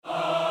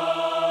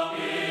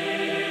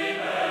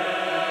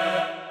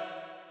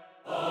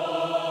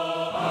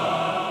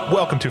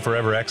Welcome to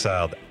Forever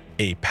Exiled,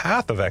 a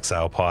Path of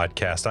Exile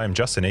podcast. I'm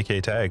Justin, aka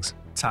Tags.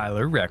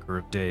 Tyler, Wrecker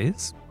of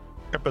Days.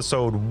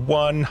 Episode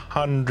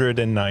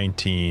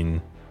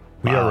 119.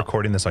 We are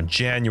recording this on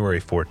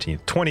January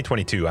 14th,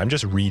 2022. I'm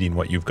just reading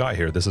what you've got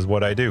here. This is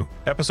what I do.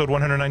 Episode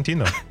 119,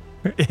 though.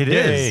 It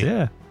is,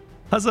 yeah.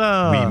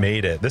 Huzzah! We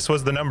made it. This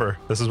was the number.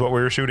 This is what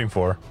we were shooting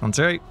for. That's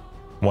right.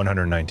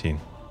 119.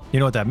 You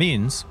know what that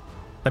means?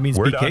 That means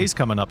We're BK's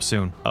coming up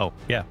soon. Oh,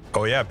 yeah.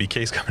 Oh, yeah.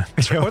 BK's coming.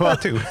 That's right. What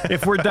about that, too?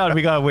 If we're done,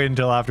 we got to wait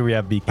until after we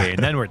have BK,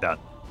 and then we're done.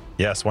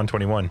 Yes,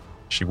 121.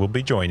 She will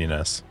be joining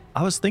us.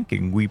 I was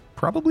thinking we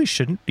probably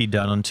shouldn't be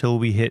done until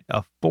we hit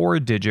a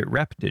 4-digit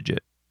rep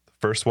digit. The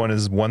first one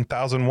is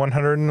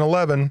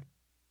 1,111.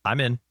 I'm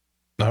in.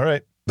 All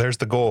right. There's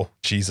the goal.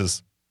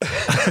 Jesus.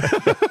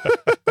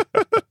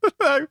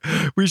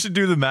 We should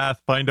do the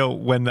math, find out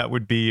when that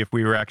would be if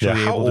we were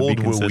actually how able to be old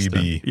will we consistent.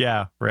 be?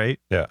 Yeah, right?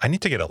 Yeah, I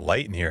need to get a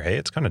light in here. Hey,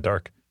 it's kind of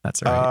dark.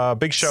 That's right.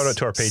 Big shout out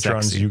to our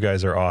patrons. Sexy. You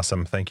guys are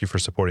awesome. Thank you for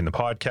supporting the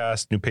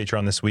podcast. New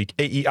Patreon this week,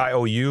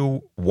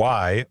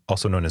 AEIOUY,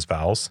 also known as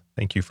Vowels.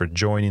 Thank you for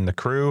joining the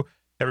crew.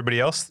 Everybody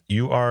else,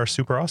 you are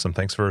super awesome.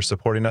 Thanks for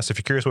supporting us. If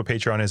you're curious what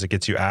Patreon is, it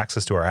gets you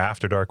access to our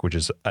After Dark, which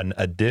is an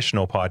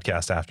additional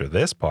podcast after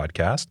this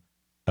podcast.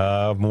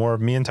 More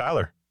of me and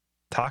Tyler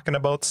talking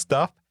about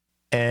stuff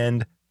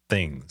and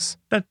things.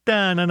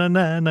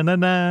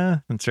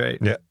 Da-da-na-na-na-na-na. That's right.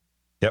 Yeah.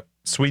 Yep.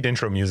 Sweet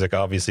intro music,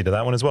 obviously, to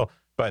that one as well.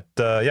 But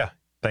yeah,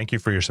 thank you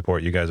for your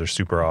support. You guys are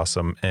super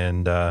awesome.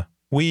 And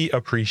we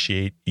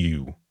appreciate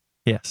you.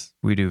 Yes,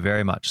 we do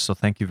very much. So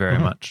thank you very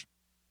much.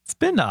 It's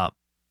been,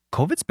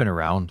 COVID's been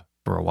around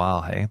for a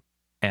while, hey?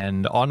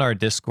 And on our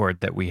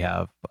Discord that we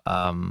have,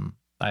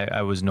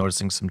 I was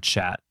noticing some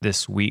chat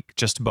this week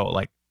just about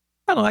like,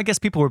 I don't know, I guess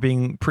people were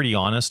being pretty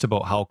honest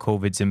about how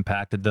COVID's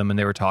impacted them. And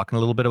they were talking a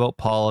little bit about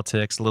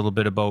politics, a little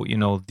bit about, you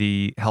know,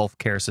 the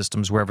healthcare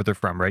systems, wherever they're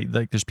from, right?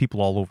 Like there's people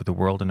all over the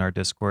world in our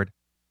Discord.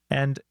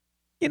 And,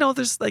 you know,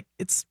 there's like,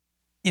 it's,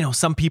 you know,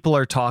 some people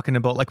are talking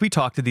about, like we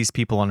talk to these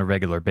people on a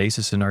regular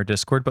basis in our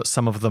Discord, but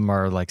some of them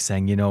are like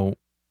saying, you know,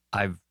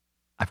 I've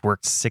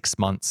worked 6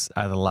 months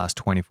out of the last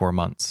 24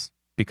 months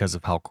because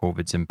of how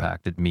COVID's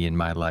impacted me in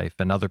my life.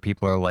 And other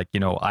people are like, you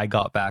know, I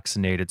got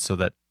vaccinated so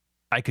that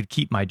I could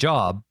keep my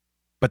job,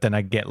 but then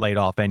I get laid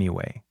off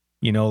anyway.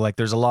 You know, like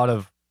there's a lot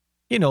of,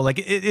 you know, like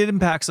it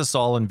impacts us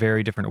all in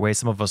very different ways.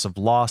 Some of us have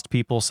lost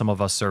people. Some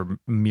of us are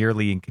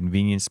merely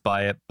inconvenienced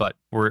by it, but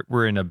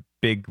we're in a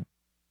big,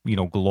 you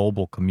know,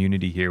 global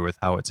community here with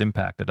how it's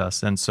impacted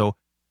us. And so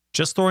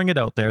just throwing it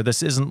out there,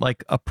 this isn't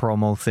like a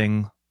promo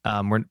thing.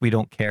 We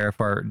don't care if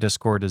our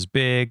Discord is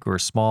big or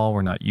small.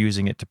 We're not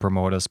using it to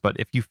promote us. But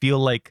if you feel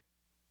like,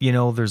 you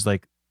know, there's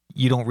like,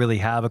 you don't really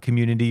have a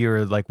community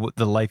or like what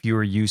the life you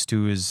were used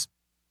to is,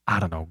 I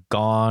don't know,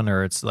 gone,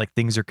 or it's like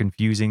things are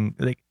confusing.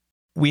 Like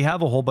we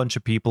have a whole bunch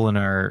of people in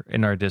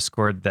our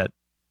Discord that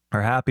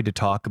are happy to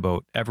talk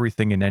about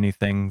everything and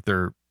anything.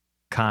 They're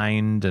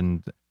kind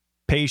and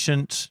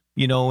patient,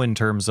 you know, in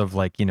terms of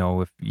like, you know,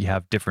 if you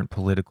have different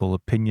political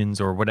opinions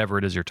or whatever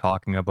it is you're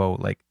talking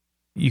about, like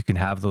you can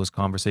have those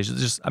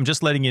conversations. I'm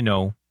just letting you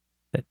know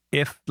that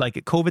if like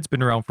COVID's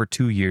been around for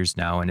 2 years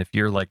now, and if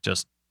you're like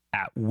just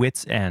at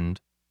wit's end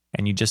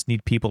and you just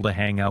need people to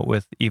hang out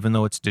with, even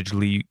though it's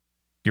digitally,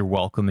 you're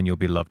welcome and you'll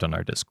be loved on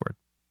our Discord.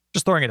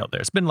 Just throwing it out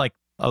there. It's been like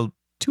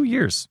 2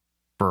 years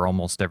for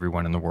almost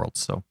everyone in the world.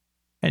 So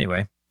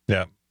anyway.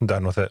 Yeah, I'm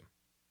done with it.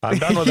 I'm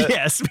done with it.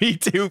 Yes, me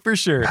too, for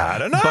sure.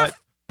 Had enough.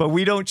 But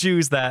we don't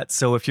choose that.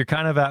 So if you're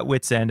kind of at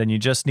wit's end and you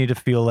just need to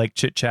feel like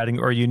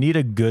chit-chatting, or you need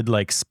a good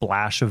like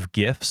splash of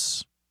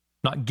gifts,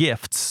 not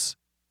gifts,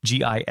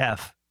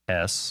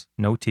 GIFS,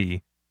 no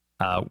T,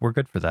 we're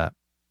good for that.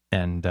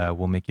 And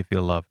we'll make you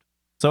feel loved.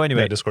 So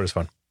anyway. Yeah, Discord is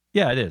fun.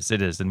 Yeah, it is.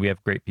 It is. And we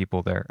have great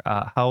people there.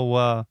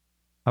 How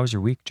was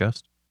your week,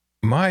 Just?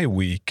 My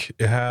week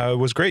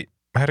was great.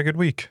 I had a good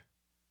week.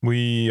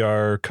 We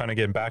are kind of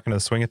getting back into the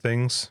swing of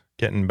things,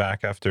 getting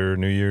back after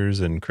New Year's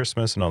and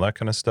Christmas and all that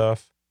kind of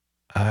stuff.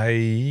 I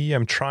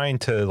am trying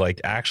to like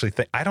actually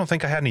think. I don't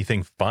think I had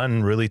anything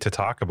fun really to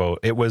talk about.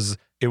 It was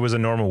a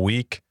normal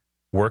week.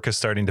 Work is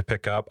starting to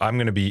pick up. I'm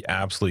going to be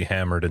absolutely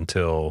hammered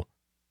until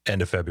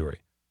end of February.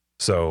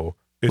 So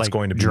it's like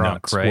going to be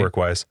drunk, nuts right?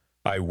 Work-wise.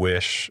 I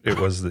wish it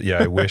was.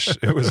 Yeah, I wish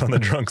it was on the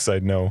drunk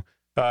side. No,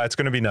 it's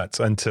going to be nuts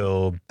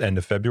until end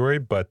of February.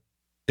 But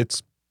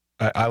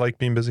I like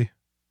being busy.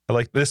 I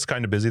like this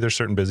kind of busy. There's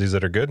certain busies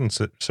that are good and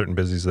certain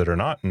busies that are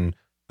not. And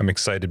I'm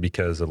excited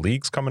because the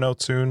league's coming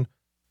out soon.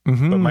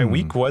 Mm-hmm. But my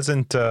week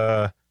wasn't.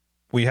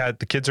 We had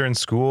the kids are in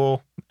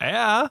school.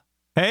 Yeah.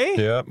 Hey.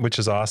 Yeah, which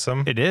is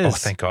awesome. It is. Oh,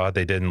 thank God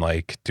they didn't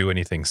like do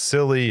anything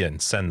silly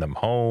and send them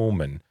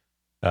home. And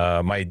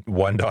my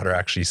one daughter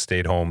actually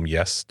stayed home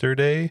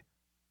yesterday.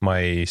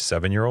 My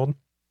 7-year-old,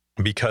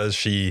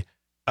 because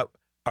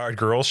our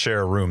girls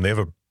share a room. They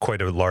have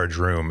quite a large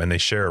room and they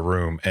share a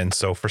room. And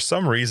so for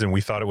some reason, we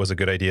thought it was a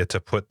good idea to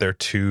put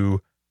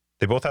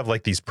they both have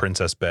like these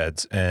princess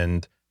beds,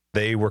 and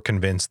they were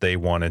convinced they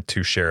wanted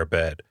to share a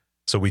bed.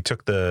 So we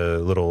took the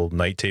little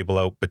night table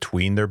out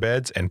between their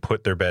beds and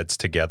put their beds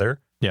together.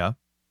 Yeah.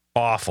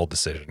 awful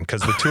decision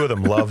because the two of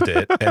them loved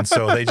it. And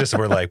so they just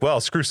were like,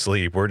 well, screw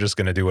sleep. We're just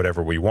going to do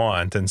whatever we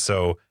want. And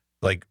so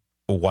like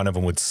one of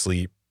them would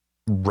sleep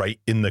right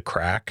in the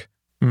crack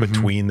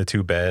between the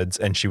two beds,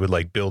 and she would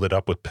like build it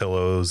up with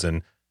pillows.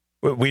 And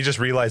we just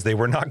realized they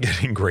were not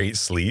getting great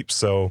sleep.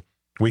 So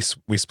we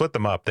split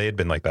them up. They had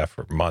been like that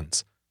for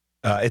months.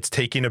 It's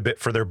taking a bit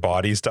for their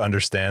bodies to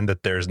understand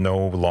that there's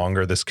no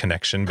longer this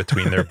connection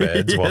between their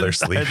beds while they're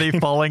sleeping. Are they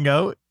falling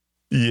out?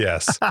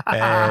 Yes.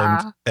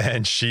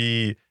 And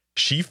she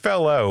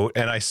fell out,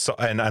 and I saw,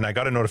 and I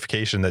got a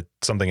notification that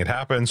something had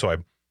happened. So I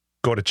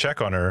go to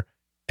check on her,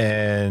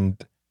 and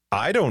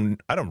I don't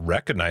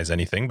recognize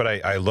anything, but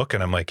I look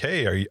and I'm like,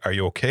 hey, are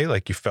you okay?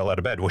 Like, you fell out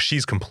of bed. Well,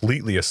 she's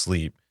completely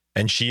asleep,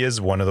 and she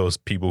is one of those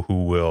people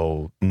who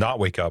will not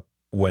wake up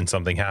when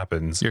something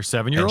happens. Your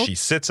 7-year-old? And she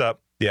sits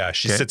up. Yeah,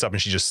 she sits up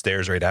and she just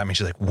stares right at me.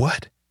 She's like,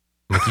 what?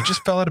 I'm like, you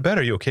just fell out of bed.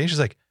 Are you okay? She's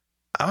like,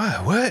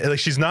 what? Like,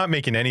 she's not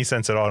making any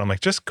sense at all. And I'm like,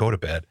 just go to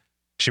bed.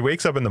 She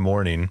wakes up in the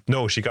morning.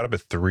 No, she got up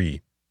at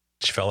 3.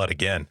 She fell out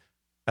again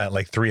at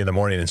like 3 in the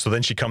morning. And so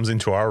then she comes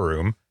into our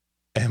room,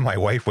 and my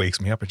wife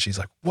wakes me up and she's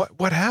like,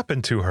 what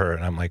happened to her?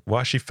 And I'm like,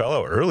 well, she fell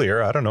out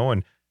earlier. I don't know.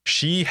 And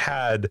she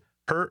had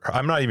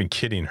I'm not even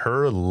kidding.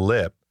 Her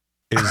lip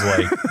is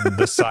like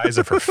the size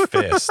of her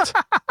fist.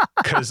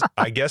 Because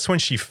I guess when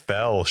she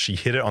fell, she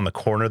hit it on the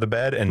corner of the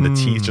bed, and the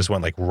teeth just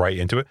went like right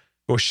into it.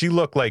 Well, she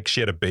looked like she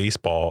had a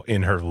baseball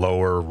in her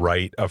lower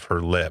right of her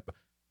lip.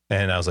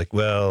 And I was like,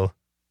 well,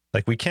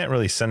 like, we can't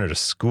really send her to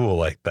school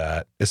like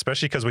that,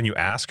 especially because when you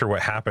ask her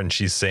what happened,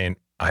 she's saying,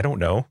 I don't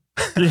know.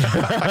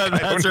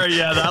 That's right.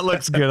 Yeah, that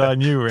looks good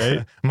on you,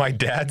 right? My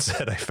dad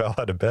said I fell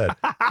out of bed.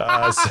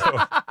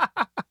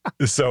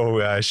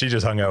 So she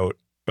just hung out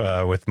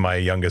with my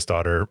youngest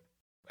daughter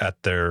at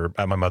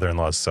my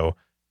mother-in-law's. So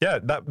yeah,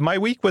 my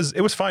week was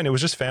fine. It was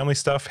just family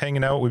stuff,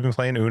 hanging out. We've been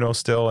playing Uno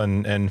still,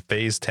 and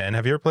Phase 10.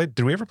 Have you ever played?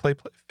 Did we ever play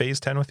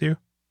Phase 10 with you?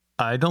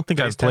 I don't think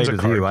I've played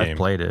with you. I've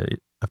played it.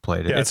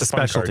 Yeah, it's a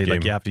specialty.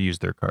 Like, you have to use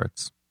their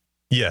cards.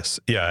 Yes.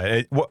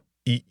 Yeah.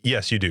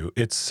 Yes, you do.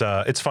 It's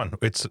fun.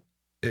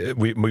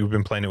 We've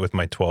been playing it with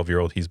my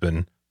 12-year-old. He's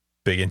been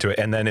big into it.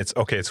 And then it's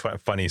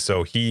funny.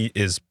 So he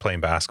is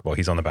playing basketball.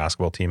 He's on the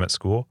basketball team at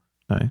school.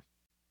 Nice.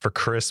 For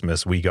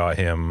Christmas, we got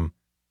him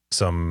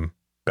some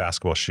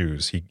basketball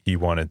shoes. He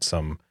wanted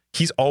some.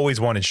 He's always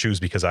wanted shoes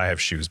because I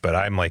have shoes, but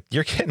I'm like,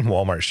 you're getting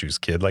Walmart shoes,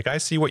 kid. Like, I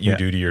see what you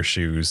do to your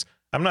shoes.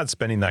 I'm not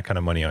spending that kind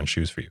of money on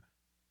shoes for you.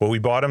 Well, we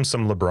bought him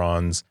some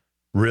LeBron's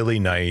really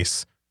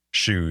nice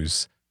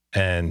shoes,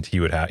 and he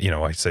would have,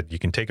 I said, you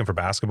can take them for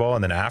basketball,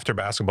 and then after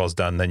basketball's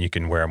done, then you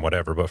can wear them,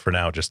 whatever. But for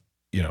now, just,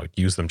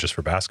 use them just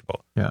for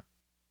basketball. Yeah.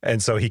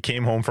 And so he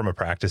came home from a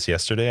practice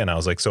yesterday, and I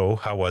was like, so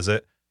how was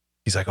it?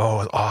 He's like, oh, it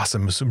was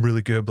awesome. It was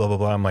really good, blah, blah,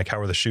 blah. I'm like, how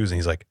are the shoes? And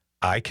he's like,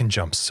 I can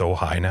jump so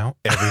high now.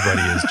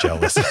 Everybody is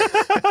jealous.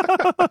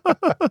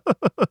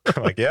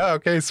 I'm like, yeah,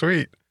 okay,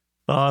 sweet.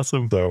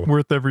 Awesome. So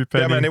worth every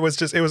penny. Yeah, man, it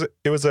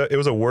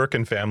was a work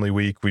and family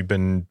week. We've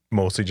been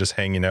mostly just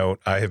hanging out.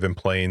 I have been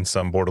playing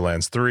some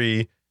Borderlands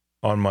 3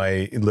 on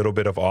my little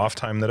bit of off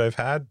time that I've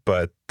had,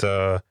 but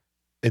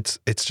it's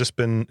just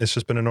been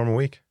a normal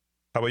week.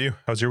 How about you?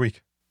 How's your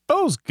week?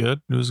 Oh, it was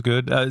good. It was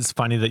good. It's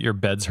funny that your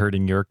bed's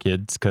hurting your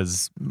kids,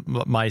 because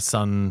my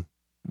son,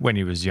 when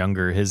he was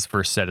younger, his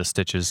first set of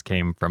stitches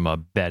came from a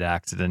bed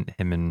accident.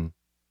 Him and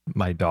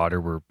my daughter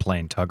were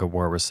playing tug of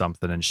war with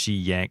something, and she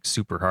yanked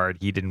super hard.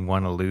 He didn't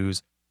want to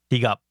lose. He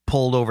got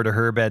pulled over to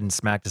her bed and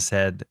smacked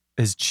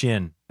his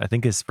chin. I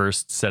think his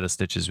first set of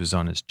stitches was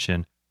on his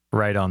chin,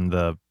 right on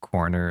the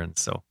corner. And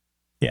so,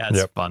 yeah,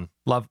 it's fun.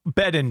 Love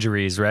bed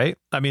injuries, right?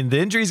 I mean, the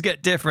injuries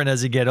get different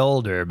as you get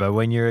older, but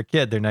when you're a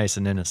kid, they're nice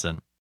and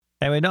innocent.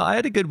 Anyway, no, I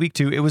had a good week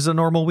too. It was a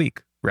normal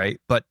week, right?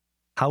 But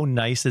how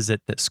nice is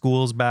it that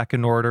school's back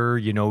in order?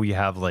 You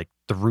have like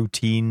the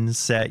routine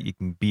set. You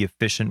can be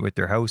efficient with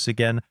your house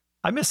again.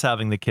 I miss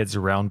having the kids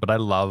around, but I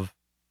love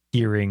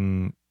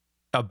hearing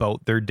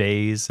about their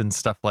days and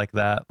stuff like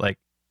that. Like,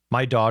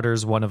 my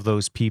daughter's one of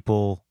those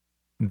people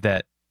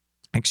that,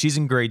 like, she's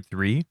in grade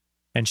 3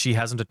 and she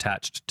hasn't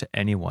attached to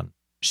anyone.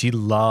 She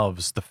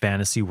loves the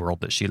fantasy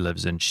world that she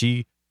lives in.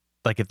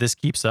 If this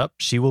keeps up,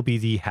 she will be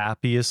the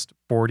happiest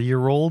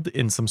 40-year-old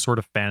in some sort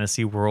of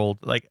fantasy world.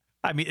 Like,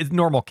 I mean, it's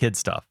normal kid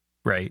stuff,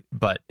 right?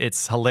 But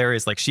it's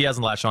hilarious. Like, she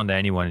hasn't latched on to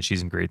anyone and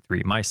she's in grade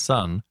 3. My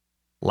son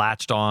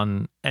latched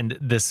on, and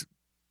this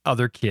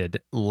other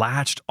kid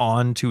latched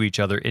on to each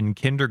other in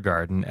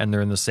kindergarten, and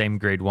they're in the same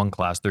grade 1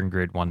 class. They're in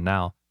grade 1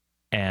 now.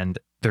 And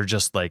they're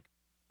just like,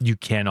 you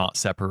cannot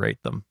separate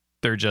them.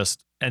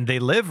 And they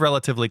live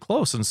relatively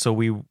close. And so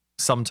we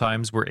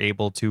sometimes were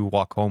able to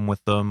walk home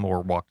with them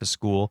or walk to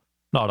school.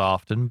 Not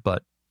often,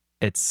 but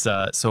it's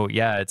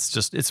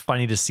it's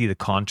funny to see the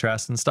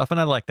contrast and stuff. And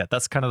I like that.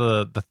 That's kind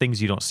of the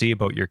things you don't see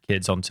about your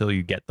kids until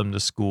you get them to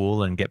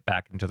school and get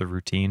back into the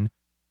routine.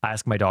 I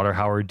ask my daughter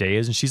how her day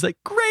is, and she's like,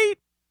 great.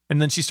 And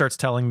then she starts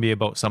telling me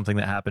about something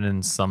that happened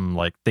in some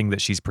like thing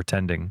that she's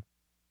pretending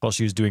while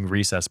she was doing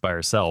recess by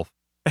herself.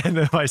 And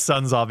then my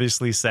son's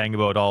obviously saying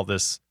about all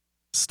this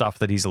stuff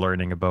that he's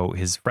learning about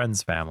his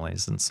friends'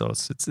 families. And so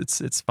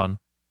it's fun.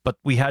 but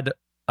we had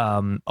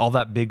all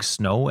that big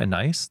snow and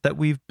ice that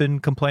we've been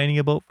complaining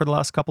about for the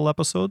last couple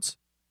episodes.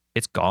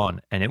 It's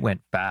gone, and it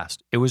went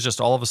fast. It was just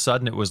all of a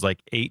sudden it was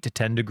like 8 to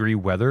 10 degree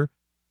weather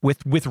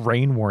with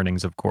rain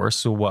warnings, of course.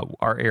 So what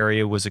our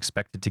area was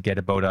expected to get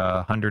about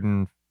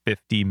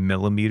 150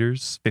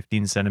 millimeters,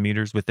 15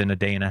 centimeters within a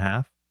day and a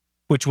half,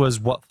 which was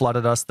what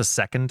flooded us the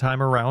second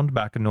time around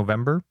back in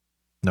November.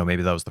 No,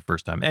 maybe that was the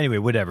first time. Anyway,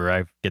 whatever.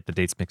 I get the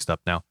dates mixed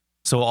up now.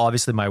 So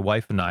obviously my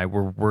wife and I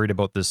were worried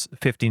about this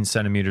 15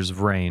 centimeters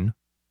of rain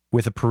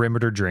with a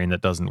perimeter drain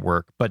that doesn't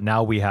work. But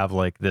now we have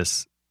like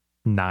this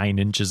 9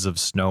 inches of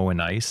snow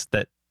and ice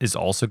that is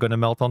also going to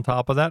melt on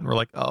top of that. And we're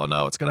like, oh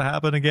no, it's going to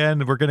happen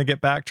again. We're going to get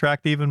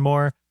backtracked even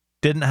more.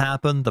 Didn't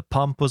happen. The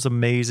pump was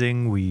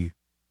amazing. We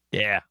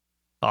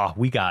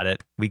got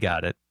it. We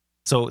got it.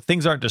 So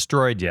things aren't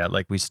destroyed yet.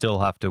 Like we still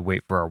have to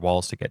wait for our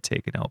walls to get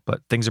taken out,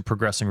 but things are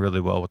progressing really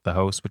well with the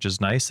house, which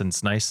is nice. And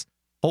it's nice.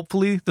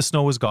 Hopefully the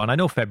snow is gone. I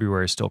know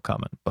February is still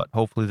coming, but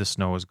hopefully the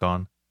snow is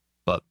gone.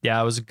 But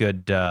yeah, it was a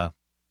good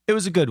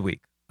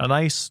week. A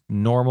nice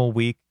normal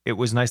week. It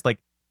was nice. Like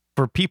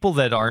for people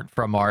that aren't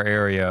from our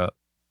area,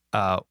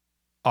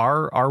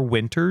 our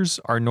winters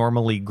are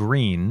normally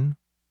green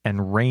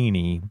and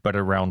rainy, but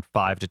around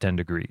 5 to 10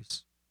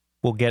 degrees.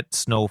 We'll get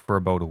snow for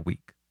about a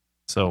week.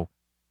 So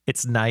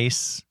it's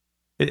nice.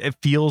 It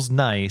feels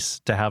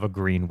nice to have a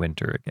green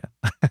winter again.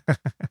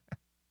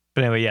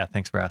 But anyway, yeah,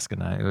 thanks for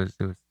asking.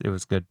 It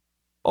was good.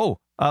 Oh,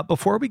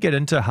 before we get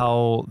into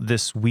how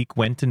this week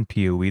went in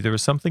PoE, there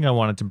was something I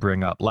wanted to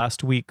bring up.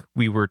 Last week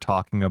we were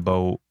talking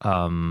about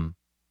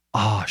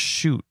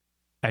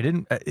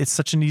it's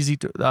such an easy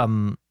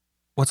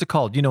what's it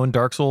called? You know, in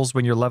Dark Souls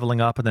when you're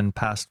leveling up and then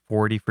past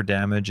 40 for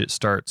damage, it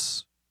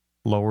starts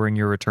lowering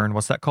your return.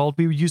 What's that called?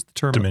 We used the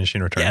term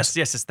diminishing returns.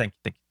 Yes. Thank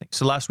you.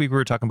 So last week we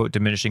were talking about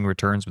diminishing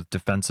returns with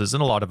defenses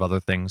and a lot of other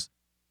things.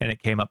 And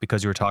it came up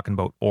because you were talking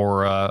about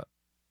aura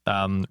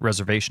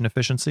reservation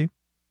efficiency.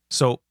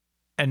 So,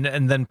 and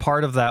then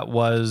part of that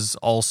was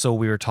also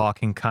we were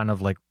talking kind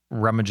of like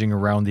rummaging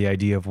around the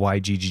idea of why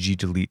GGG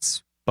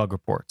deletes bug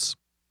reports.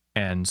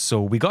 And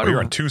so we got...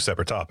 You're on 2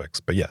 separate topics,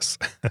 but yes.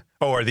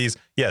 Are these?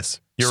 Yes,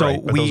 you're so right.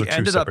 So we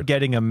ended up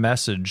getting a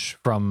message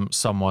from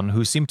someone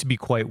who seemed to be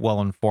quite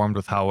well informed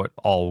with how it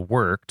all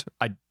worked.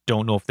 I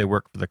don't know if they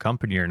work for the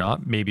company or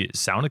not. Maybe it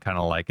sounded kind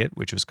of like it,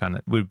 which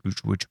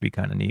would be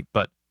kind of neat.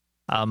 But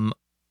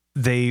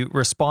they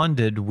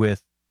responded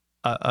with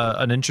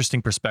an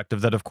interesting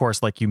perspective that, of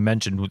course, like you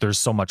mentioned, there's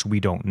so much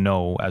we don't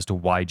know as to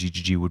why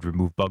GGG would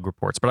remove bug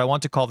reports. But I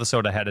want to call this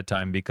out ahead of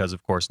time because,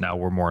 of course, now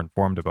we're more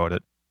informed about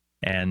it.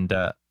 And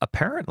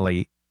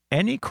apparently,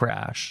 any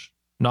crash,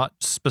 not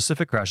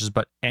specific crashes,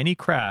 but any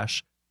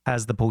crash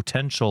has the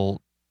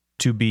potential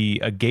to be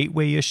a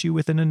gateway issue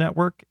within a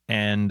network,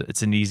 and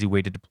it's an easy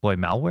way to deploy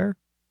malware.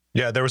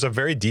 Yeah, there was a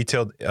very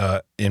detailed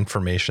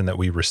information that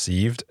we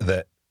received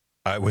that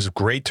it was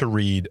great to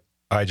read.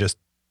 There's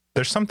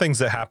some things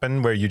that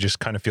happen where you just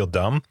kind of feel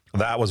dumb.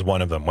 That was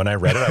one of them. When I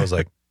read it, I was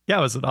like, yeah,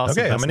 it was an awesome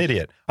message. I'm an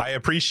idiot. I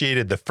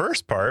appreciated the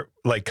first part,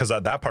 like, because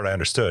that part I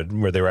understood,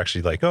 where they were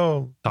actually like,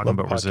 talking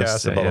about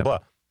podcasts and blah, blah.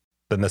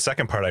 Then the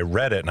second part, I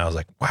read it and I was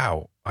like,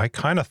 wow, I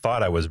kind of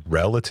thought I was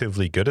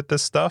relatively good at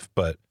this stuff,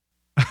 but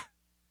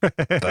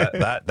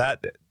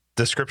that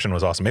description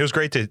was awesome. It was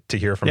great to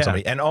hear from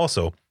somebody. And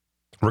also,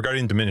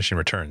 regarding diminishing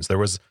returns, there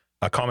was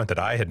a comment that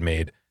I had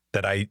made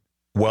that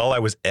while I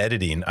was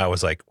editing, I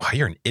was like, wow,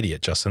 you're an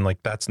idiot, Justin. Like,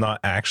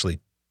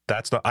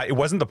 it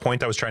wasn't the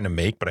point I was trying to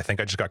make, but I think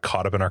I just got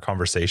caught up in our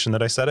conversation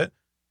that I said it.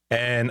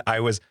 And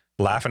I was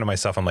laughing to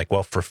myself. I'm like,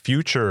 well, for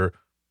future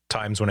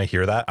times when I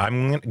hear that,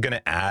 I'm going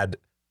to add,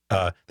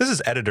 this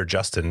is editor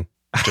Justin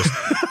just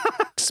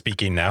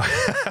speaking now.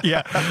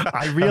 Yeah,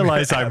 I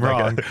realize I'm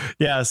wrong.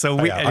 Yeah, so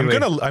anyway.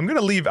 I'm going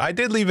to leave. I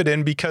did leave it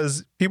in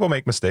because people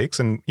make mistakes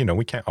and,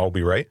 we can't all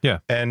be right. Yeah.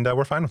 And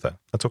we're fine with that.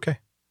 That's okay.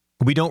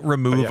 We don't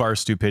remove our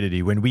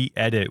stupidity. When we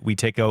edit, we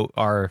take out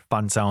our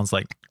fun sounds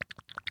like,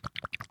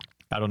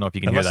 I don't know if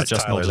you can hear that.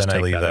 Justin will just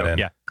take that in.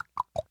 Yeah.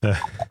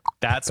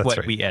 That's what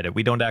right. We edit.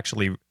 We don't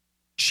actually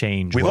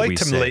change what we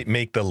say. We like to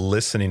make the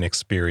listening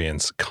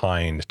experience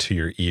kind to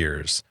your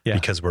ears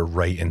because we're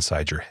right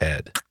inside your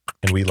head.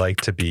 And we like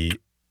to be,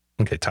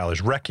 okay,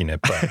 Tyler's wrecking it,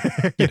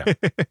 but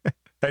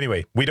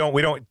Anyway, we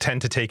don't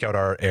tend to take out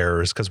our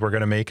errors because we're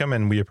going to make them,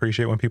 and we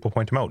appreciate when people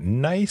point them out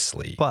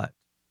nicely. But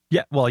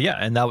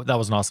and that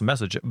was an awesome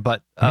message.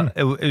 But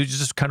it was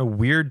just kind of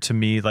weird to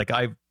me. Like,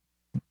 I've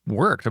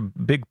worked a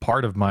big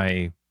part of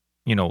my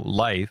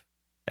life,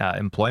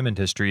 employment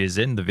history is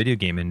in the video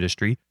game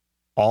industry,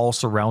 all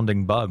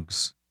surrounding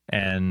bugs,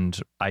 and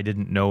I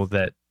didn't know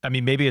that. I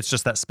mean, maybe it's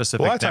just that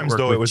specific. A lot of times,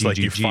 though, it was GGG. like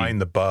you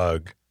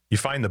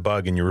find the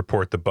bug and you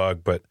report the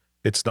bug, but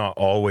it's not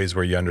always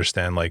where you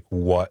understand like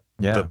what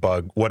the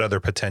bug, what other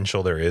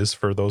potential there is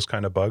for those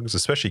kind of bugs,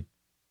 especially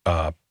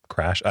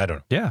crash. I don't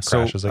know. Yeah.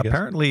 Crashes, so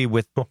apparently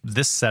with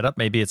this setup,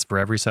 maybe it's for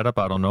every setup,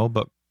 I don't know,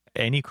 but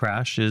any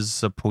crash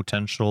is a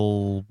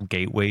potential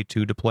gateway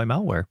to deploy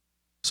malware.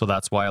 So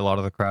that's why a lot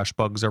of the crash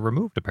bugs are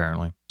removed,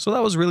 apparently. So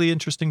that was really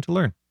interesting to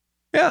learn.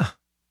 Yeah.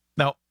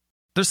 Now,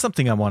 there's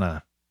something I want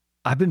to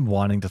I've been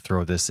wanting to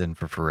throw this in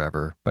for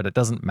forever, but it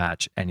doesn't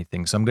match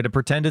anything. So I'm going to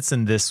pretend it's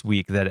in this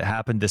week, that it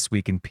happened this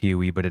week in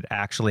PoE, but it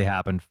actually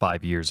happened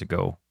 5 years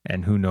ago.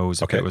 And who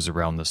knows if it was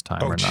around this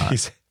time or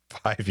not.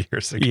 5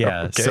 years ago.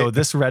 Yeah. Okay. So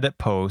this Reddit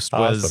post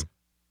was Awesome.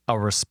 a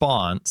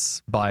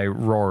response by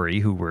Rory,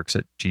 who works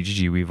at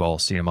GGG. We've all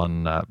seen him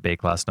on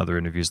Bayclass and other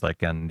interviews,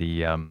 like on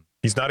the...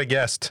 He's not a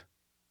guest.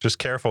 Just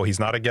careful. He's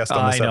not a guest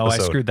on this I know.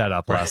 episode. I screwed that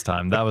up last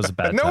time. That was a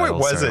bad No, title. it Sorry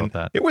wasn't. about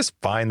that. It was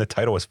fine. The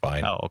title was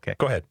fine. Oh, okay.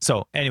 Go ahead.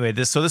 So anyway,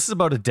 this is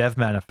about a dev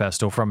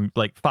manifesto from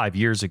like 5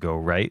 years ago,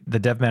 right? The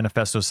dev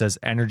manifesto says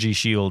energy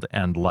shield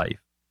and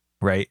life,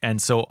 right? And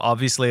so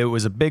obviously it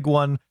was a big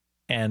one.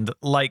 And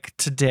like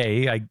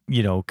today,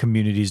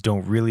 communities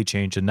don't really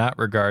change in that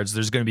regards.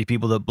 There's going to be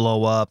people that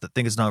blow up, that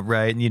think it's not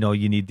right, and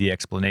you need the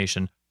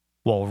explanation.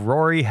 Well,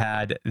 Rory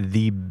had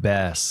the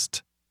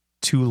best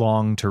too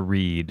long to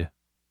read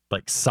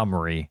like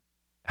summary.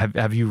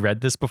 Have you read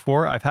this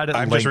before? I've had it.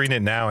 I'm just reading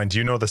it now. And do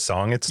you know the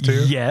song it's to?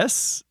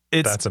 Yes.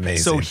 That's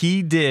amazing. So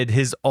he did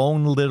his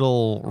own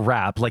little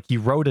rap, like he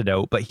wrote it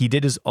out, but he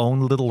did his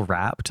own little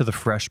rap to the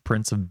Fresh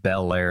Prince of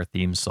Bel-Air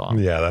theme song.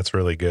 Yeah, that's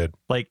really good.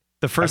 Like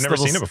the first. I've never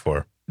seen it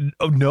before.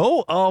 Oh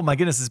no! Oh my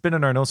goodness! It's been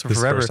in our notes for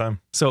forever. First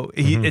time. So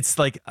it's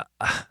like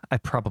I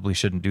probably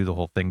shouldn't do the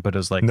whole thing, but it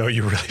was like, no,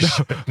 you really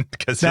shouldn't,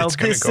 because now it's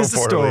going to this go is a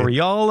poorly. story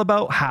all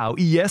about how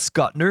ES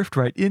got nerfed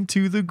right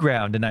into the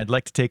ground, and I'd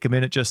like to take a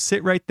minute, just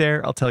sit right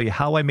there. I'll tell you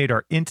how I made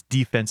our int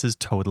defenses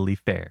totally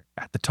fair.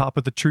 At the top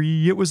of the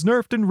tree, it was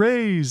nerfed and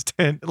raised,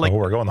 and like,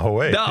 we're going the whole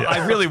way. no, Yeah.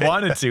 I really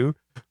wanted to.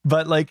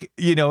 But like,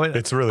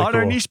 it's really on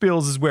our cool. niche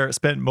builds is where it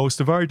spent most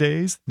of our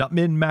days. Not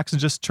min max and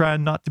just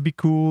trying not to be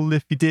cool.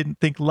 If you didn't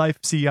think life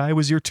CI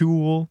was your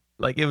tool,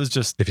 like it was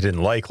just. If you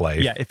didn't like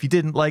life. Yeah, if you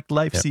didn't like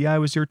life CI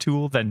was your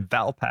tool, then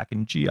Valpak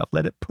and GF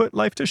let it put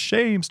life to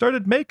shame.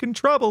 Started making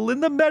trouble in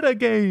the meta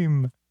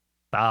game.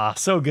 Ah,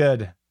 so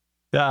good.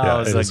 That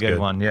was a good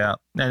one. Yeah,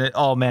 and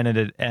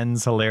it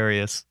ends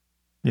hilarious.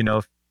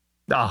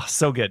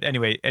 So good.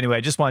 Anyway,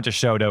 I just wanted to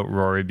shout out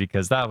Rory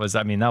because that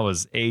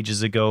was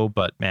ages ago,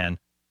 but man,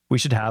 we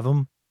should have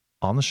him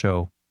on the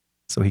show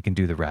so he can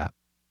do the rap.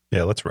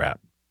 Yeah, let's rap.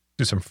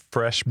 Do some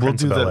Fresh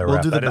Prince of Bel-Air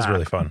rap. That is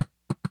really fun.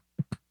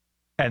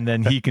 And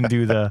then he can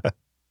do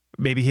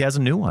maybe he has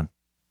a new one.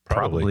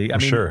 Probably. I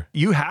mean, sure.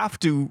 You have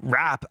to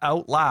rap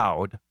out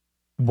loud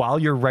while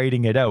you're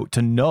writing it out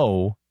to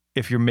know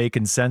if you're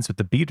making sense with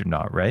the beat or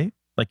not, right?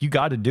 Like you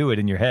got to do it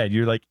in your head.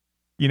 You're like,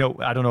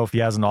 I don't know if he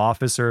has an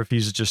office or if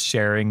he's just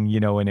sharing,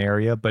 an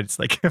area, but it's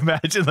like,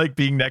 imagine like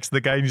being next to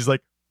the guy and he's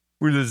like,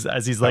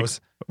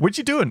 what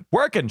you doing?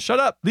 Working. Shut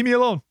up. Leave me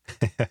alone.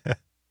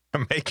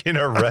 I'm making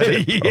a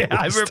Reddit Yeah,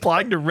 I'm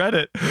replying to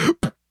Reddit.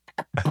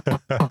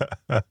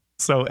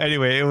 So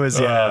anyway, it was,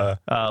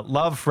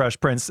 love Fresh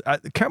Prince.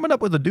 Coming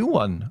up with a new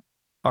one,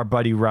 our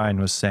buddy Ryan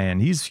was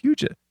saying. He's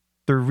huge.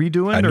 They're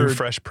redoing a new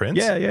Fresh Prince?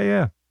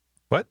 Yeah.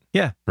 What?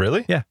 Yeah.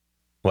 Really? Yeah.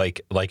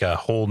 Like a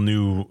whole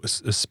new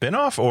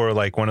spin-off, or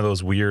like one of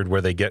those weird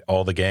where they get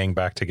all the gang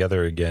back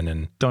together again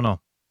and don't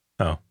know.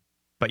 Oh.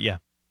 But yeah.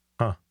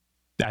 Huh.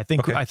 I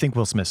think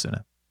Will Smith's in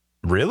it.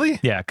 Really?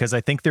 Yeah, because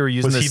I think they were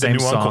using the same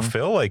song. Uncle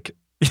Phil? Like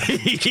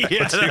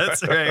yeah,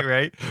 that's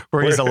right.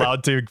 Where he's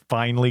allowed to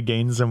finally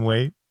gain some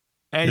weight.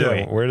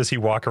 Anyway. Yeah, where does he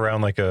walk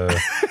around like a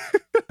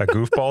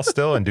goofball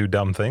still and do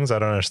dumb things? I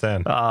don't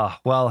understand.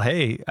 Well,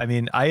 hey, I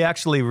mean, I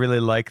actually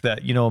really like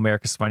that,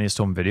 America's Funniest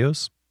Home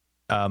Videos.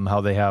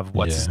 How they have,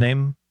 what's his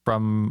name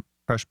from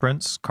Fresh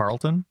Prince?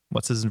 Carlton?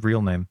 What's his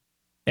real name?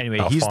 Anyway,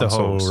 Alfonso he's the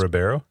host.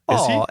 Ribeiro?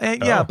 Is he?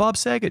 Yeah, Bob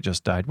Saget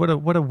just died. What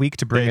a week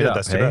to bring it up.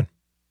 That's too bad.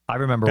 I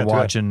remember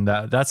watching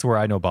that. That's where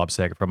I know Bob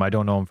Saget from. I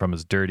don't know him from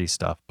his dirty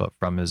stuff, but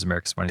from his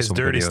America's Funniest Home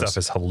Videos. His dirty stuff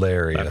is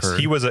hilarious.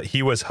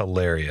 He was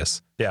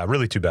hilarious. Yeah,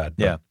 really too bad.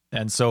 Yeah.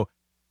 And so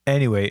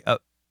anyway,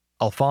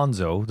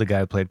 Alfonso, the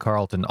guy who played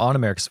Carlton on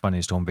America's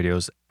Funniest Home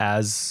Videos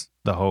as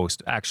the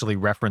host, actually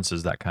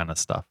references that kind of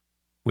stuff,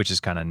 which is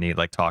kind of neat,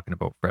 like talking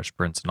about Fresh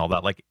Prince and all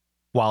that. Like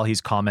while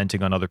he's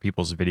commenting on other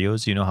people's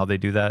videos, you know how they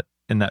do that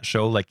in that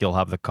show? Like you'll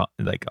have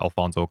like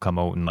Alfonso come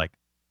out and like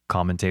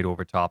commentate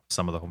over top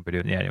some of the home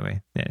video. Yeah,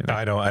 anyway.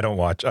 I don't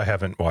watch. I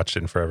haven't watched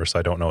it in forever, so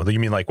I don't know. You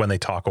mean like when they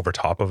talk over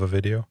top of a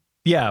video?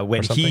 Yeah,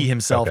 when he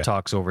himself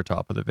talks over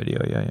top of the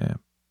video. Yeah.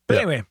 But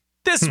anyway,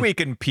 this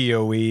week in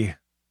PoE,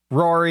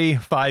 Rory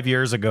 5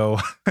 years ago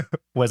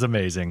was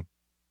amazing.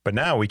 But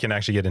now we can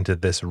actually get into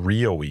this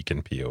real week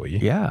in PoE.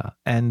 Yeah,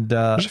 and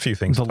there's a few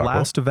things. The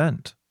last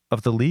event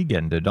of the league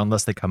ended,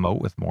 unless they come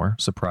out with more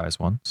surprise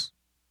ones.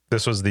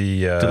 This was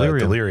the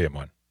Delirium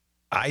one.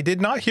 I did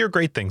not hear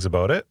great things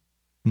about it.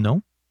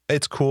 No,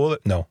 it's cool.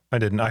 No, I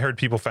didn't. I heard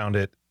people found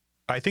it.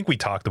 I think we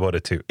talked about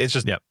it too. It's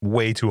just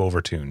way too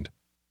overtuned.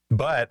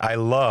 But I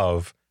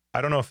don't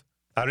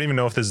even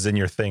know if this is in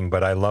your thing,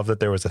 but I love that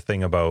there was a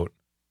thing about,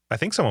 I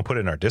think someone put it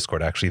in our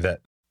Discord actually,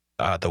 that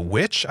the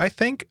witch, I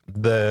think,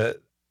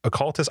 the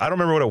occultist, I don't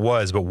remember what it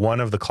was, but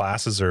one of the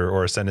classes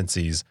or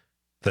ascendancies,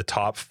 the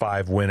top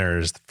 5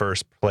 winners,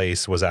 first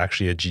place was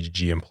actually a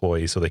GGG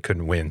employee, so they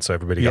couldn't win. So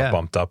everybody got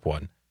bumped up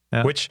one,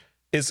 which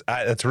is,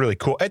 that's really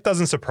cool. It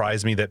doesn't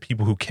surprise me that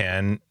people who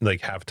can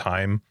like have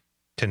time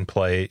can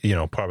play,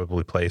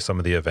 probably play some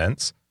of the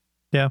events.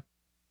 Yeah.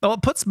 Well,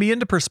 it puts me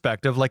into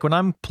perspective. Like when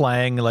I'm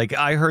playing, like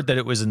I heard that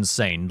it was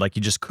insane. Like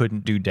you just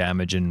couldn't do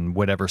damage in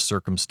whatever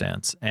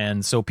circumstance.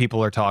 And so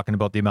people are talking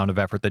about the amount of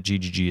effort that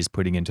GGG is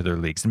putting into their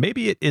leagues. And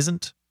maybe it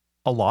isn't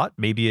a lot.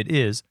 Maybe it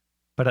is.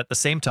 But at the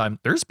same time,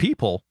 there's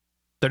people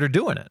that are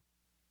doing it.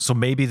 So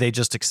maybe they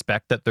just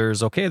expect that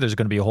there's going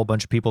to be a whole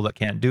bunch of people that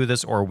can't do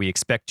this, or we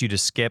expect you to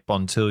skip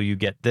until you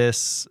get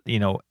this,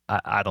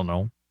 I don't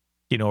know,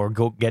 or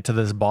go get to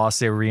this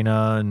boss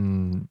arena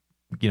and,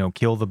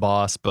 kill the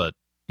boss, but,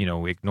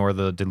 ignore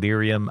the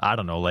delirium. I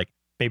don't know, like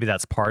maybe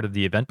that's part of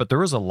the event, but there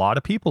was a lot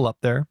of people up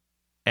there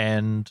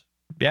and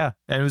yeah,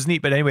 and it was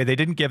neat. But anyway, they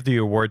didn't give the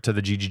award to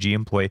the GGG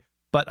employee,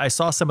 but I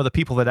saw some of the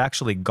people that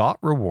actually got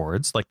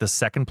rewards, like the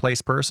second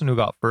place person who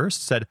got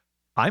first said,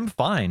 I'm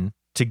fine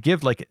to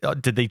give, like,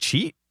 did they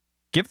cheat?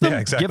 Give them,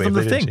 exactly. give them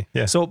the thing.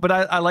 Yeah. So, but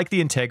I like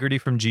the integrity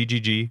from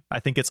GGG. I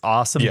think it's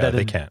awesome that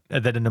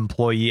an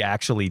employee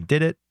actually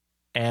did it.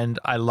 And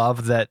I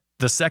love that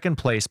the second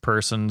place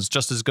person's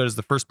just as good as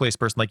the first place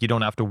person. Like you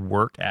don't have to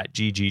work at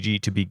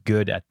GGG to be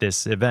good at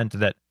this event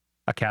that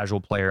a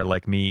casual player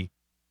like me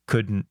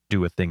couldn't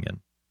do a thing in,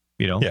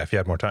 Yeah. If you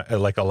had more time,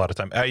 like a lot of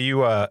time.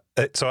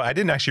 So I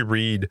didn't actually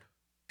read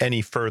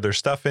any further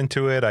stuff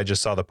into it. I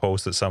just saw the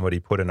post that somebody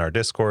put in our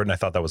Discord and I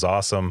thought that was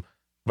awesome.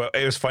 But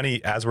it was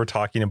funny as we're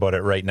talking about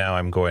it right now,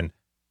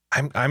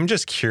 I'm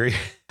just curious,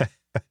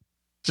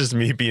 just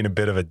me being a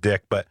bit of a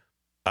dick, but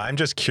I'm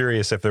just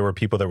curious if there were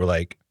people that were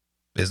like,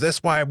 is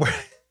this why why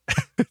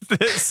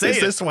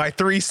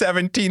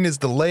 317 is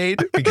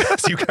delayed?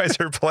 Because you guys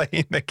are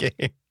playing the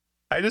game.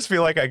 I just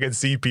feel like I could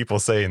see people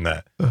saying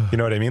that. You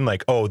know what I mean?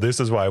 Like, oh,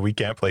 this is why we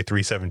can't play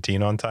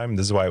 317 on time.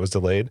 This is why it was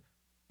delayed.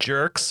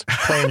 Jerks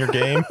playing your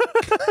game.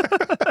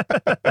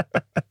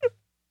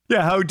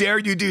 Yeah, how dare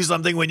you do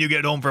something when you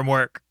get home from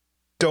work?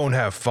 Don't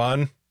have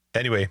fun.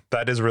 Anyway,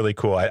 that is really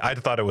cool. I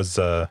thought it was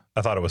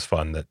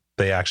fun that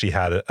they actually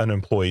had an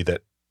employee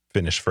that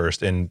finished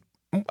first. And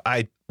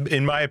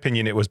in my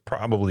opinion, it was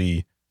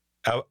probably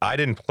I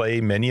didn't play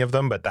many of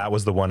them, but that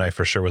was the one I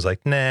for sure was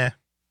like, nah,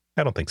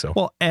 I don't think so.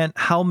 Well, and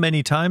how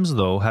many times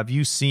though have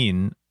you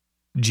seen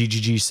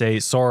GGG say,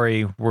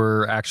 sorry,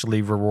 we're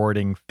actually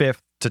rewarding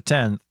 5th to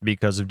 10th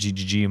because of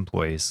GGG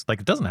employees?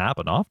 Like it doesn't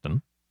happen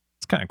often.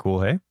 It's kind of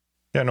cool, hey?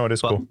 Yeah, no, it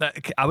is cool.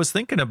 I was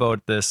thinking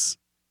about this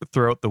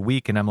throughout the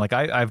week, and I'm like,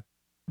 I've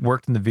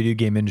worked in the video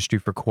game industry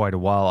for quite a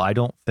while. I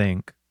don't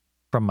think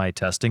from my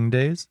testing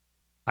days,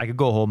 I could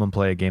go home and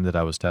play a game that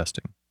I was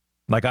testing.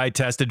 Like I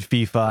tested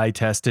FIFA, I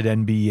tested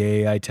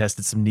NBA, I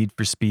tested some Need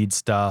for Speed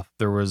stuff.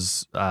 There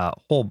was a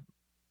whole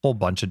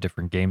bunch of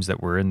different games that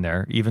were in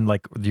there. Even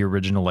like the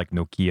original like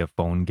Nokia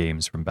phone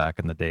games from back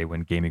in the day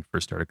when gaming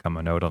first started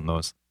coming out on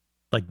those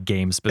like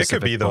game specific. It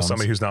could be though phones.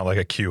 Somebody who's not like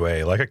a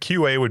QA. Like a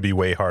QA would be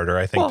way harder,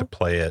 I think, to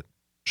play it.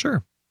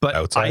 Sure, but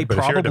outside. But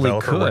if you're a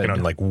developer working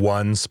on like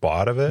one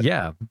spot of it,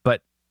 yeah.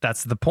 But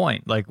that's the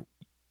point. Like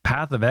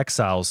Path of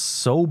Exile is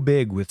so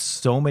big with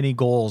so many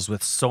goals,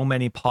 with so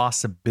many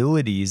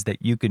possibilities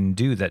that you can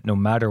do that no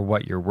matter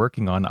what you're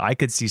working on, I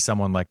could see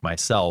someone like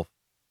myself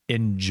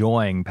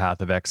enjoying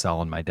Path of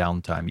Exile in my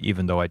downtime,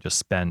 even though I just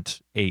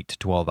spent 8 to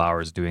 12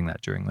 hours doing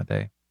that during the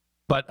day.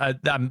 But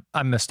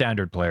I'm a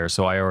standard player,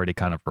 so I already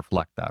kind of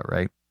reflect that,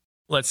 right?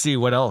 Let's see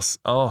what else.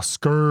 Oh,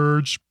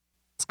 Scourge.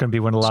 It's going to be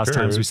one of the last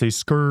times we say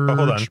Scourge. Oh,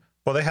 hold on.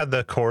 Well, they had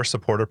the core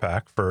supporter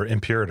pack for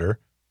Imperator.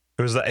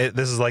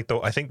 This is like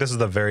I think this is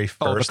the very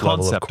first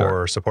level of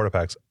core supporter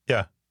packs.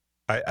 Yeah.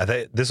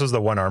 This was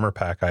the one armor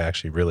pack I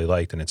actually really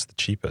liked, and it's the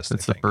cheapest.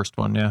 It's the first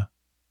one, yeah.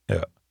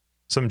 Yeah.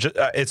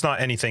 It's not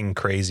anything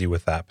crazy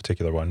with that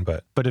particular one,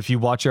 but if you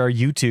watch our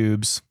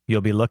YouTubes, you'll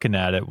be looking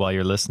at it while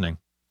you're listening.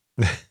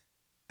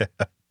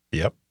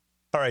 Yep.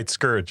 All right,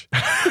 Scourge.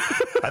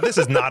 This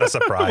is not a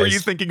surprise. Were you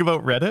thinking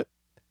about Reddit?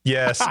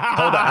 Yes.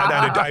 Hold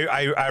on.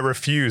 I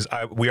refuse.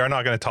 We are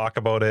not going to talk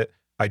about it.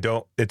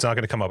 It's not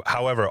going to come up.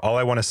 However, all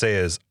I want to say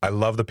is I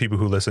love the people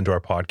who listen to our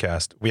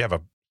podcast. We have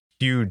a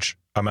huge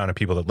amount of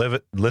people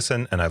that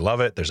listen, and I love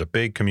it. There's a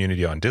big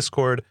community on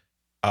Discord.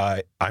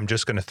 I'm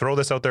just going to throw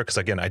this out there because,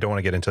 again, I don't want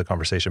to get into the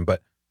conversation,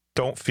 but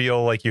don't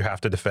feel like you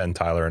have to defend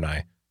Tyler and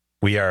I.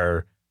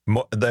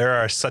 There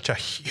are such a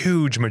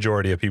huge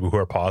majority of people who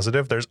are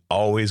positive. There's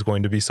always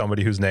going to be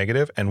somebody who's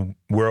negative, and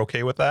we're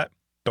okay with that.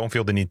 Don't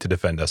feel the need to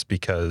defend us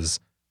because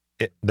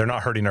they're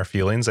not hurting our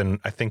feelings, and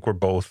I think we're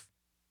both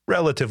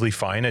relatively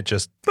fine at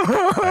just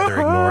either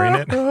ignoring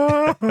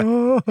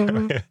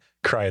it.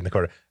 Cry in the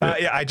corner.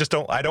 I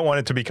don't want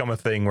it to become a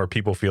thing where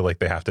people feel like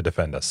they have to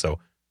defend us. So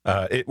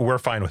we're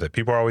fine with it.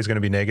 People are always going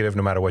to be negative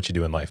no matter what you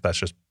do in life.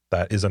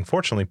 That is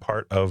unfortunately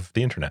part of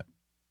the internet.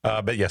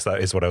 But yes, that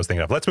is what I was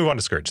thinking of. Let's move on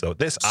to Scourge though.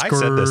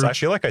 I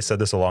feel like I said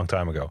this a long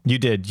time ago. You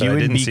did. You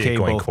and BK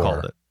both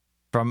called it.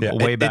 From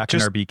way back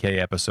in our BK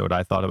episode,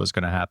 I thought it was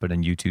going to happen,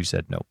 and you two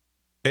said no.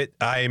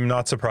 I'm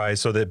not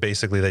surprised. So that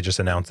basically they just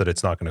announced that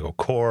it's not going to go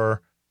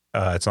core.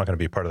 It's not going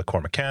to be part of the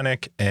core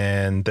mechanic,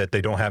 and that they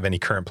don't have any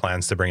current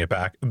plans to bring it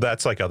back.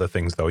 That's like other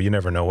things, though. You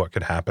never know what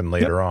could happen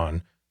later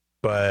on.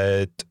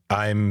 but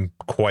I'm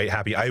quite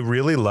happy. I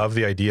really love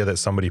the idea that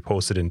somebody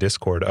posted in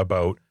Discord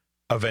about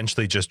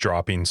eventually just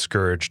dropping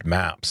scourged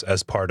maps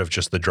as part of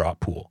just the drop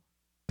pool.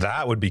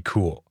 That would be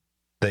cool,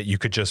 that you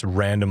could just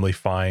randomly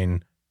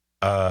find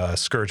a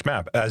scourged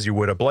map as you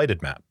would a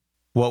blighted map.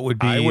 What would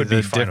I be would the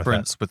be fine with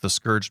difference with the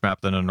Scourge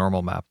map than a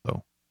normal map,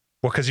 though?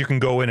 Well, because you can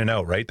go in and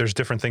out, right? There's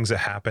different things that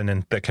happen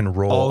and that can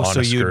roll Oh, on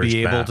so a you'd scourged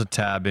be able map. to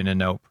tab in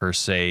and out per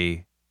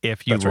se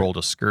if you That's right. rolled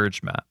a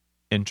Scourge map.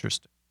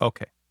 Interesting.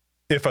 Okay.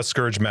 If a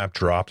Scourge map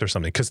dropped or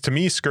something. Because to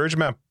me, Scourge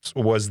maps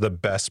was the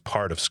best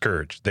part of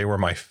Scourge. They were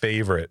my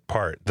favorite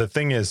part. The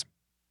thing is,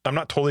 I'm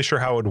not totally sure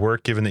how it would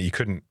work, given that you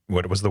couldn't,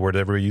 what was the word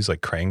everybody used,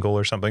 like Krangle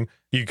or something?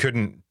 You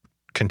couldn't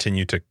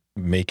continue to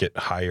make it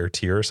higher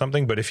tier or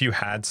something. But if you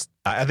had,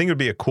 I think it would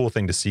be a cool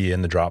thing to see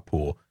in the drop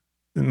pool,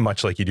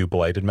 much like you do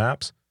blighted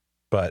maps.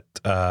 But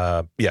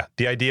yeah,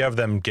 the idea of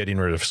them getting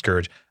rid of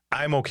Scourge,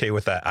 I'm okay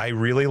with that. I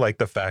really like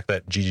the fact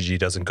that GGG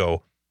doesn't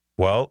go,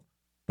 well,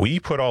 we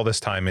put all this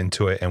time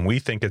into it and we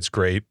think it's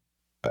great.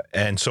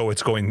 And so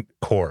it's going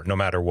core no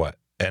matter what.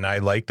 And I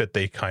like that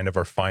they kind of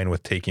are fine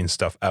with taking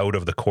stuff out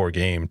of the core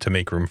game to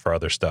make room for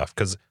other stuff,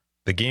 because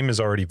the game is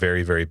already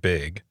very, very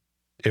big.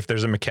 If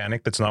there's a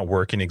mechanic that's not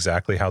working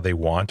exactly how they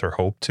want or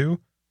hope to,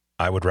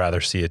 I would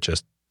rather see it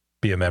just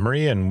be a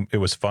memory and it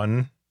was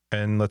fun.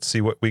 And let's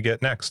see what we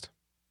get next.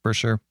 For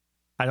sure.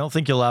 I don't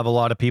think you'll have a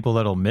lot of people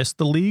that'll miss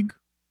the league.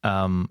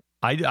 I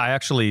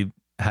actually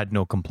had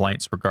no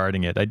complaints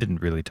regarding it. I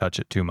didn't really touch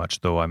it too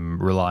much, though.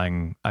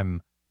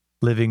 I'm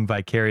living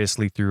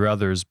vicariously through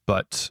others.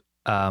 But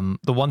the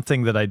one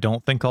thing that I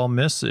don't think I'll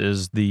miss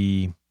is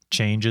the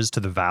changes to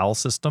the Val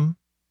system.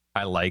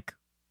 I like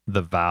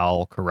the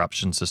Val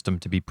corruption system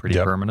to be pretty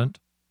permanent.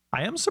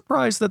 I am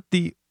surprised that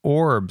the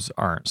orbs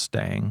aren't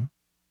staying.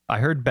 I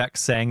heard Beck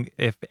saying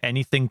if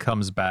anything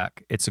comes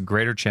back, it's a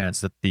greater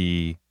chance that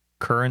the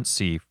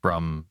currency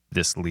from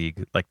this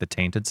league, like the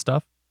tainted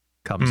stuff,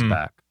 comes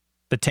back.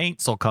 The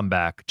taints will come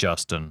back,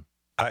 Justin.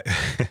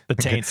 The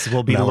taints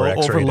will be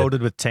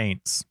overloaded with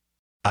taints.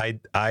 I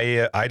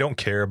don't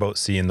care about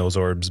seeing those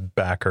orbs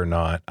back or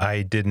not.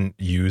 I didn't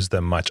use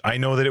them much. I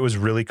know that it was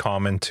really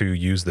common to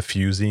use the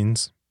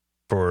fusings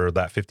for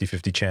that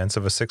 50-50 chance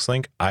of a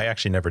 6-link. I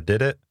actually never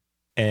did it.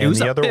 And it was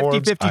the a other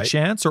 50-50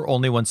 chance, or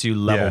only once you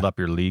leveled up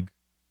your league?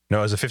 No,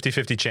 it was a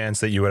 50-50 chance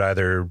that you would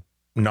either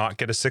not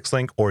get a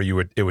 6-link or it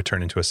would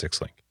turn into a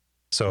 6-link.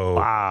 So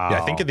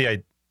yeah, I think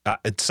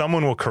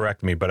someone will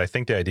correct me, but I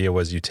think the idea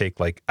was you take,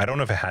 like, I don't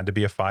know if it had to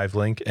be a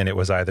 5-link, and it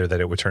was either that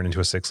it would turn into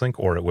a 6-link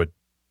or it would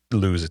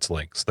lose its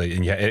links.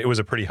 And yeah, it was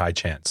a pretty high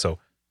chance. So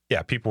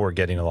yeah, people were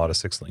getting a lot of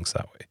 6-links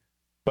that way.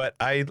 But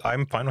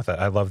I'm fine with that.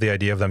 I love the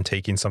idea of them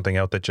taking something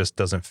out that just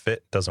doesn't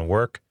fit, doesn't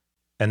work.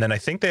 And then I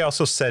think they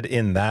also said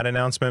in that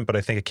announcement, but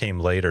I think it came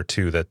later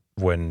too, that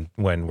when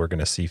we're going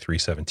to see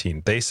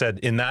 317, they said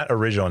in that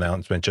original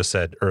announcement just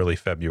said early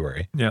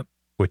February. Yep.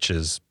 Which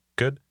is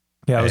good.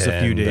 Yeah, it was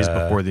a few days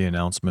before the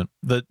announcement.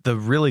 The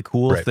really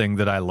cool thing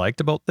that I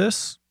liked about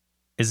this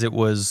is it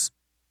was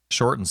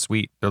short and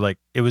sweet. They're like,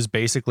 it was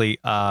basically,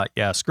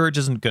 Scourge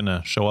isn't going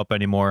to show up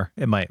anymore.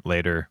 It might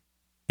later.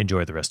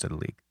 Enjoy the rest of the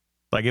league.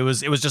 Like it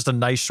was just a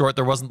nice short.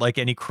 There wasn't like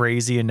any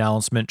crazy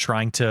announcement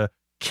trying to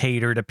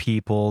cater to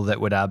people that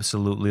would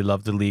absolutely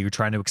love the league or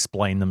trying to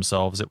explain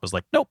themselves. It was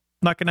like, nope,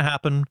 not going to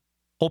happen.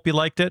 Hope you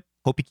liked it.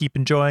 Hope you keep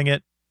enjoying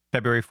it.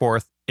 February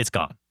 4th, it's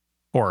gone.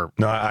 Or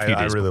no,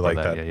 I really like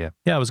that.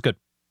 Yeah, it was good.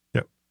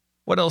 Yep.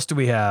 What else do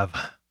we have?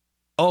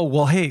 Oh,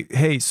 well,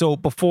 hey. So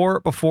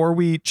before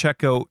we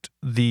check out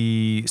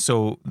the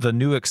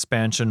new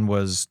expansion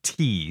was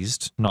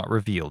teased, not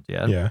revealed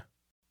yet. Yeah.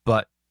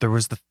 But there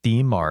was the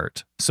theme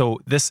art. So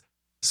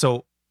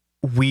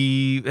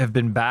we have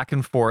been back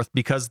and forth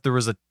because there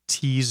was a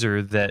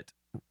teaser that,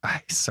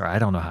 I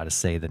don't know how to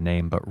say the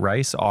name, but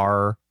Rice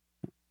RHYS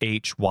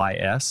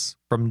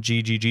from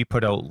GGG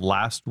put out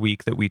last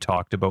week that we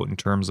talked about in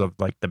terms of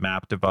like the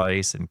map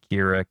device and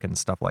Keurig and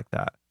stuff like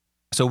that.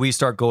 So we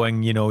start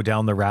going,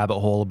 down the rabbit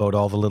hole about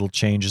all the little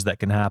changes that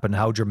can happen,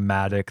 how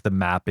dramatic the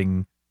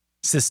mapping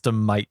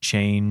system might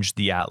change,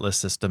 the Atlas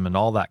system and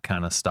all that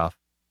kind of stuff.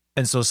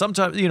 And so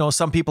sometimes,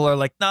 some people are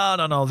like,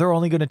 no, they're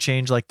only going to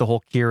change like the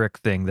whole Keurig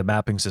thing. The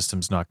mapping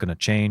system's not going to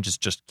change. It's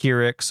just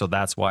Keurig. So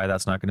that's why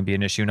that's not going to be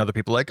an issue. And other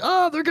people are like,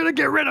 oh, they're going to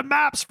get rid of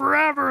maps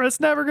forever.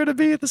 It's never going to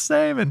be the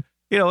same. And,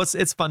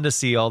 it's fun to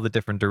see all the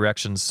different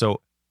directions.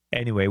 So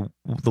anyway,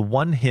 the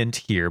one hint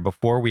here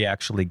before we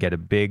actually get a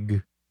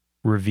big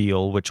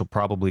reveal, which will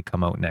probably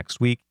come out next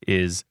week,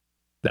 is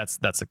that's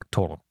a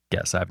total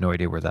guess. I have no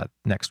idea where that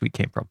next week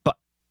came from, but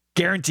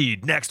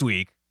guaranteed next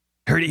week.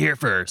 Heard it here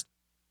first.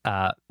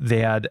 They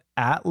had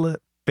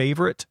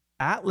favorite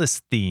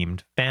Atlas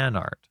themed fan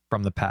art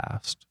from the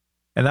past.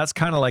 And that's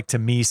kind of like to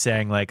me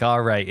saying like,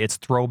 all right, it's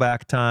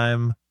throwback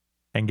time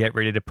and get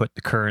ready to put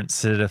the current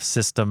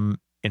system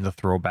in the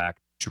throwback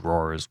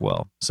drawer as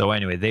well. So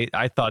anyway,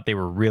 I thought they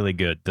were really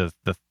good. The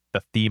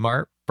theme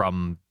art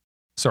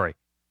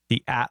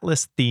the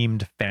Atlas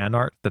themed fan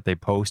art that they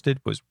posted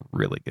was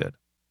really good.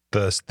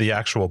 the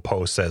actual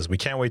post says, "We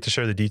can't wait to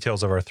share the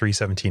details of our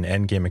 3.17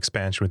 Endgame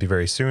expansion with you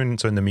very soon.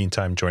 So in the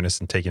meantime, join us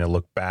in taking a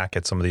look back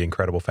at some of the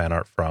incredible fan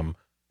art from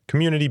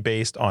community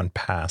based on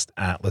past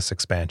Atlas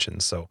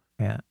expansions." So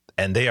Yeah.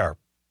 and they're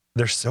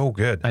so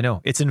good. I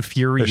know. It's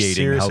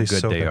infuriating how good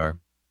so they good. are.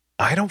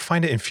 I don't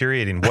find it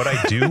infuriating. What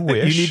I do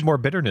wish You need more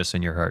bitterness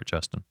in your heart,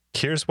 Justin.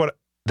 here's what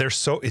they're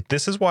so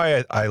this is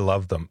why I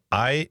love them.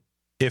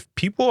 If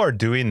people are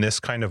doing this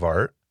kind of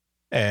art,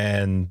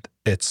 and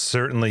it's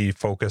certainly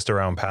focused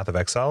around Path of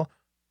Exile,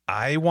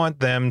 I want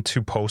them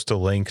to post a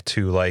link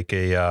to like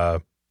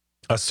a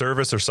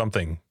service or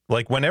something.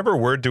 Like whenever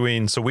we're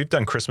doing, so we've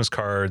done Christmas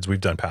cards, we've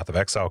done Path of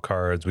Exile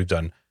cards, we've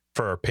done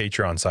for our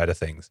Patreon side of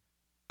things.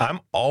 I'm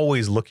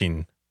always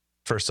looking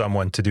for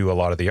someone to do a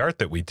lot of the art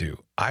that we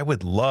do. I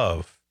would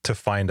love to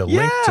find a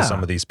link to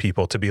some of these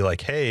people to be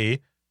like, hey,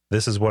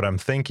 this is what I'm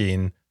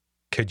thinking.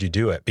 Could you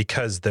do it?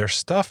 Because their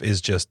stuff is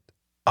just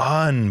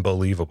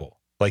unbelievable.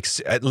 Like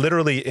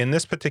literally in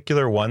this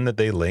particular one that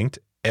they linked,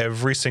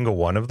 every single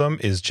one of them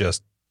is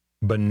just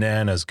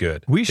bananas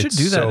good. We should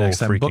do that next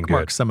time.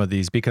 Bookmark good. some of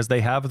these because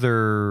they have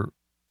their,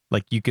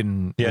 like you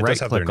can right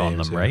click on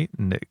names, them, right?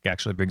 And it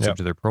actually brings them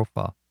to their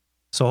profile.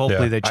 So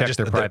hopefully they check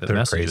their private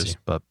messages. Crazy.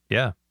 But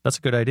yeah, that's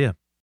a good idea.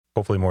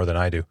 Hopefully more than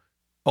I do.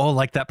 Oh,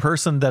 like that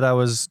person that I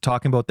was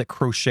talking about that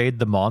crocheted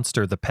the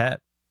monster, the pet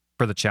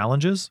for the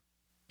challenges.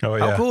 Oh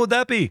yeah. How cool would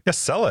that be? Yeah,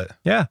 sell it.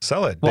 Yeah.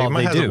 Sell it. Well,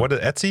 they do. What, an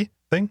Etsy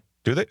thing?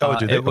 Do they? Oh,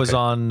 do they? It was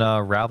on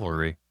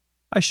Ravelry.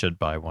 I should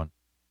buy one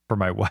for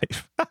my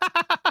wife.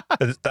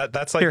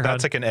 That's like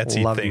an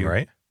Etsy thing,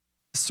 right?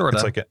 Sort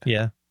of. Like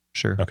yeah,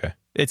 sure. Okay.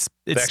 It's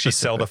they actually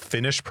sell the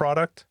finished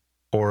product,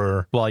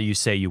 or well, you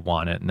say you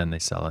want it and then they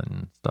sell it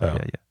and stuff. Oh.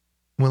 Yeah.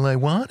 Well, I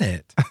want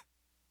it.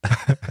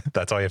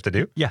 That's all you have to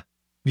do. Yeah,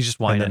 you just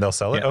want it, and then they'll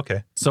sell it. Yeah.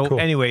 Okay. So cool.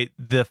 Anyway,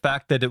 the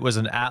fact that it was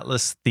an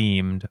Atlas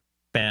themed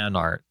fan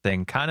art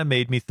thing kind of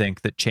made me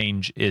think that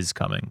change is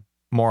coming,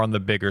 more on the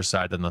bigger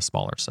side than the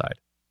smaller side.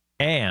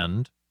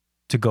 And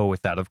to go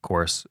with that, of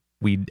course,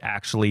 we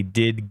actually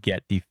did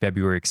get the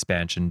February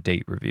expansion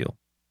date reveal,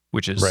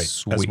 which is right,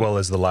 sweet. as well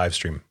as the live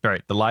stream. All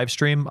right, the live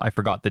stream, I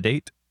forgot the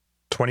date.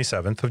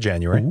 27th of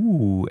January.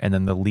 Ooh, and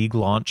then the League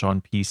launch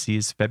on PC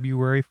is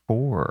February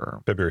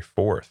 4. February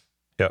 4th.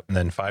 Yep, and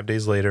then 5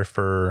 days later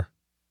for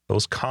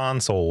those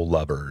console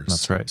lovers.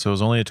 That's right. So it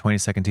was only a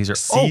 20-second teaser.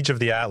 Siege of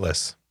the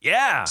Atlas.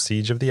 Yeah.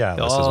 Siege of the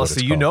Atlas is what it's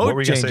so you called. know what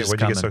were you going to say? What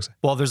did you get so excited?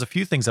 Well, there's a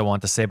few things I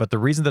want to say, but the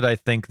reason that I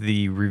think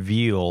the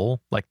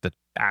reveal, like the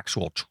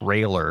actual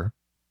trailer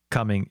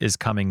is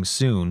coming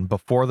soon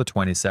before the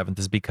 27th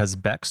is because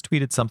Bex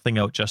tweeted something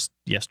out just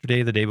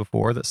yesterday, the day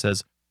before, that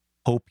says,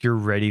 hope you're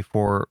ready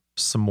for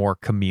some more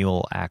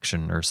Camille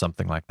action or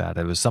something like that.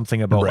 It was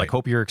something about like,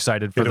 hope you're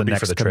excited for the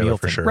next Camille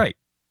thing. Sure. Right.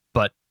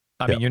 But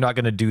I mean, you're not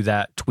going to do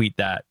that, tweet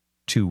that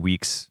 2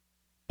 weeks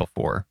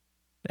before.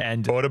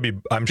 And it'll be,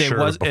 I'm sure,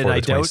 before and the I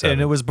doubt, 27th.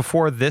 and it was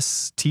before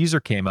this teaser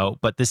came out,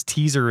 but this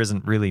teaser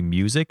isn't really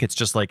music. It's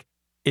just like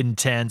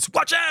intense,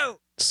 watch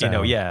out,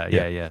 sound.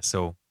 Yeah.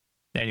 So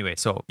anyway,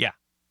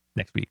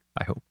 next week,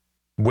 I hope.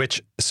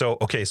 So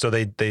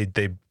they did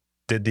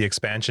the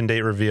expansion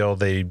date reveal.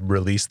 They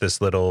released this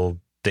little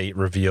date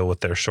reveal with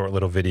their short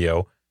little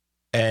video,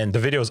 and the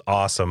video is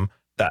awesome.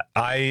 That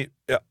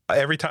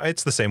every time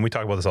it's the same. We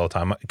talk about this all the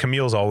time.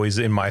 Camille's always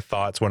in my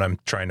thoughts when I'm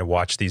trying to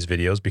watch these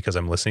videos because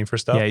I'm listening for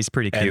stuff. Yeah, he's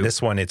pretty cute. And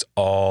this one, it's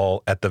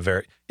all at the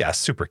very,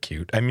 super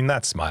cute. I mean,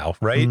 that smile,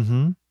 right?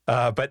 Mm-hmm.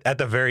 But at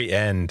the very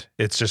end,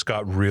 it's just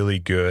got really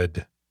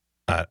good.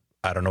 I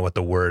don't know what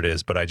the word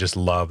is, but I just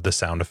love the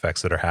sound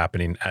effects that are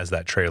happening as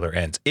that trailer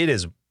ends.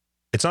 It's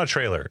not a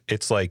trailer.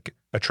 It's like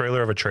a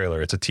trailer of a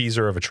trailer. It's a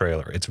teaser of a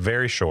trailer. It's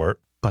very short.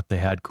 But they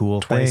had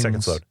cool 20 things.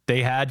 seconds load.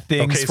 They had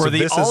things for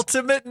the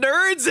ultimate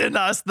nerds in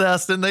us,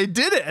 and they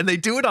did it, and they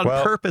do it on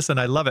purpose, and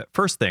I love it.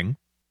 First thing.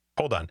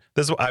 Hold on.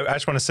 This is what I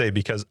just want to say,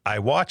 because I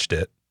watched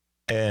it,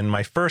 and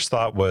my first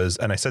thought was,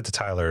 and I said to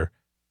Tyler,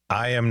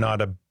 I am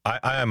a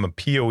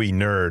PoE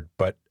nerd,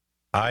 but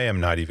I am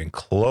not even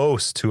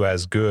close to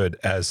as good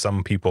as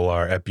some people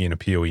are at being a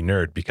PoE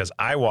nerd, because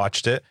I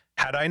watched it.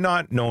 Had I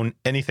not known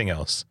anything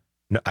else,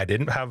 no, I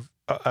didn't have,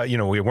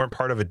 we weren't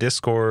part of a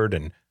Discord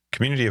and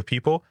community of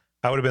people.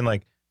 I would have been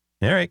like,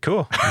 all right,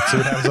 cool. Let's see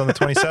what happens on the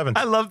 27th.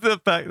 I love the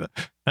fact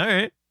that, all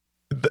right.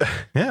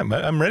 Yeah,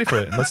 I'm ready for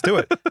it. Let's do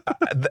it.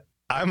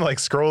 I'm like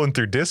scrolling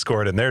through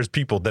Discord, and there's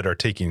people that are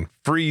taking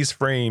freeze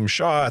frame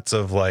shots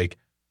of like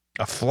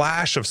a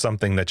flash of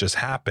something that just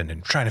happened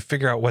and trying to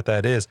figure out what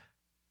that is.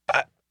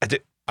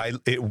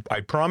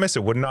 I promise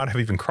it would not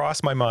have even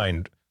crossed my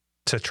mind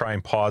to try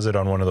and pause it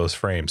on one of those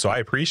frames. So I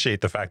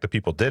appreciate the fact that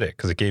people did it,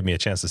 because it gave me a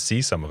chance to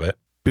see some of it.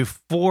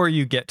 Before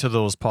you get to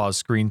those pause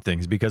screen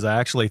things, because I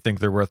actually think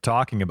they're worth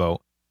talking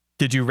about,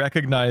 did you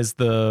recognize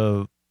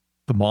the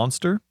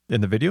monster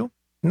in the video?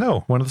 No.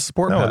 One of the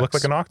support packs. It looked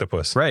like an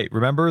octopus. Right.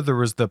 Remember there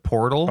was the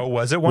portal? Oh,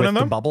 was it one of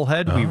them? The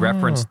bubblehead. We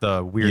referenced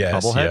the weird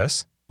bubblehead.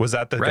 Yes. Was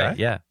that the guy?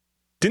 Yeah.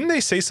 Didn't they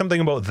say something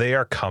about they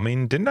are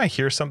coming? Didn't I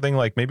hear something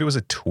like maybe it was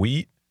a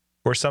tweet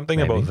or something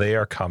about they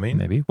are coming?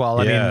 Maybe. Well,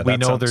 I mean, we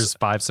know there's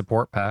 5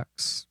 support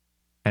packs.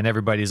 And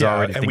everybody's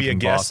already and we thinking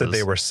had guessed that bosses.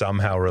 they were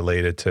somehow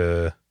related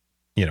to,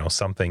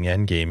 something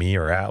Endgamey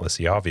or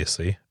Atlasy,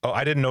 obviously. Oh,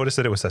 I didn't notice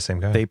that it was that same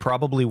guy. They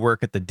probably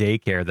work at the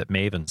daycare that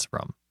Maven's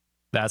from.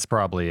 That's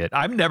probably it.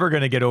 I'm never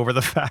going to get over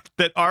the fact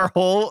that our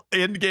whole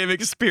in-game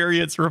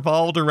experience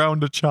revolved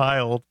around a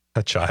child.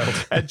 A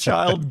child. And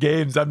child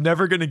games. I'm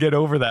never going to get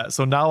over that.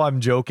 So now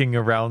I'm joking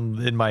around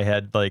in my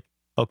head like,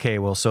 okay,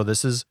 well, so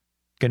this is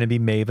going to be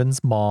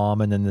Maven's mom,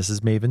 and then this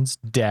is Maven's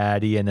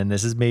daddy, and then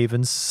this is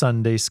Maven's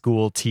Sunday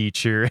school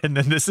teacher, and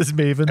then this is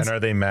Maven's... And are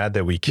they mad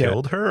that we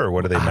killed her, or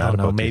what are they mad I don't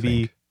know, about? do you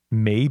think?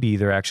 Maybe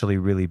they're actually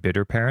really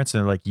bitter parents,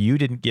 and they're like, you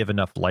didn't give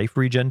enough life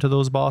regen to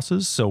those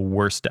bosses, so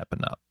we're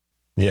stepping up.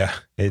 Yeah,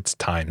 it's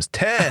times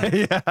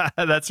 10. Yeah,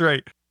 that's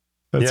right.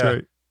 That's Yeah.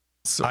 right.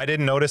 So I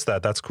didn't notice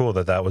that. That's cool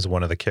that was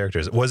one of the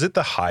characters. Was it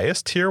the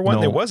highest tier one?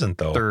 No, It wasn't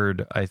though.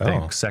 third, I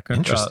think. Oh, Second.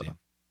 interesting.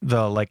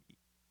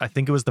 I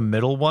think it was the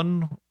middle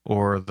one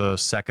or the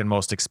second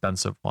most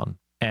expensive one.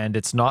 And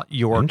it's not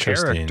your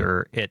Interesting.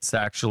 character. It's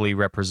actually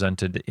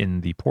represented in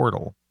the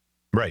portal.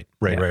 Right.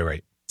 Yeah.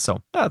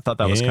 So I thought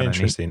that was kind of neat.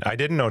 interesting. I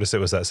didn't notice it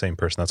was that same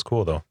person. That's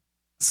cool though.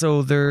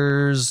 So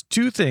there's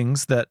two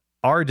things that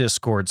our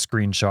Discord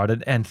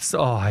screenshotted, and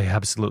I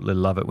absolutely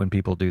love it when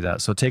people do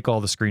that. So take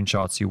all the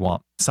screenshots you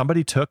want.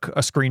 Somebody took a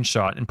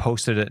screenshot and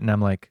posted it, and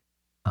I'm like,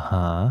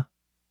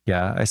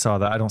 yeah, I saw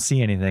that. I don't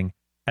see anything.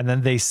 And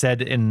then they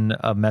said in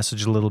a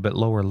message a little bit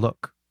lower,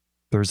 look,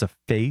 there's a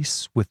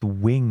face with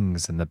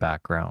wings in the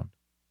background.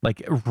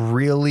 Like a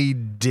really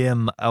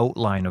dim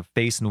outline of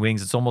face and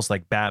wings. It's almost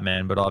like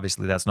Batman, but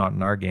obviously that's not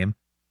in our game.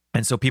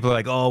 And so people are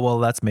like, oh, well,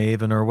 that's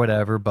Maven or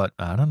whatever, but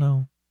I don't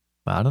know,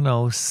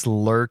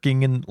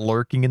 lurking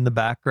in the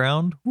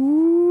background.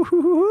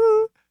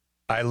 Ooh.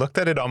 I looked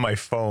at it on my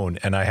phone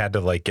and I had to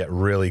like get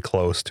really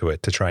close to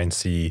it to try and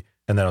see.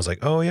 And then I was like,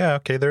 oh yeah,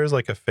 okay, there's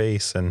like a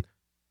face, and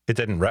it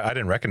didn't. I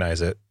didn't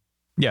recognize it.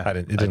 Yeah,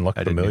 It didn't look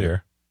I didn't familiar.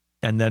 either.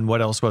 And then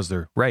what else was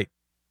there? Right,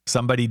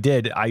 somebody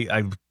did.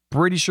 I'm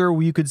pretty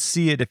sure you could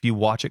see it if you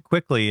watch it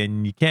quickly,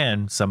 and you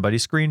can. Somebody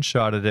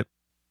screenshotted it.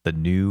 The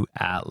new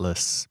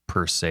Atlas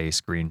per se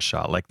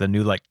screenshot, like the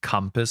new like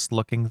compass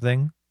looking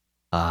thing.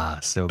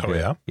 So good. Oh,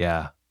 yeah?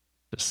 Yeah,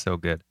 just so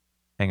good.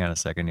 Hang on a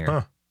second here.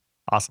 Huh.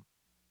 Awesome.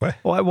 What?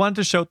 Well, I wanted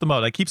to shout them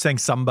out. I keep saying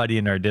somebody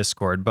in our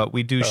Discord, but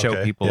we do shout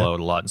Okay, people yeah. out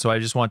a lot. So I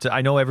just want to,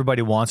 I know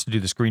everybody wants to do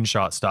the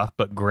screenshot stuff,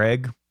 but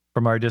Greg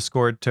from our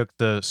Discord took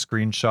the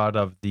screenshot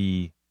of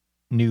the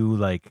new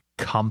like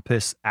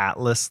compass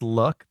Atlas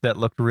look that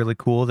looked really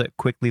cool, that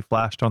quickly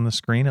flashed on the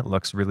screen. It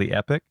looks really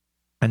epic.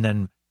 And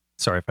then,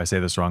 sorry if I say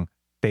this wrong,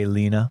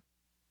 Baylina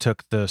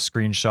took the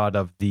screenshot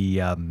of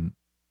the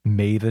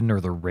Maven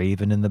or the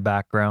Raven in the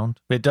background.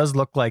 It does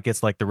look like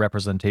it's like the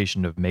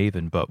representation of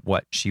Maven, but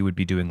what she would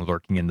be doing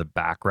lurking in the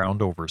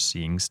background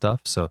overseeing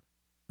stuff. So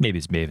maybe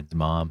it's Maven's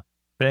mom.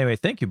 But anyway,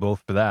 thank you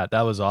both for that.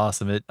 That was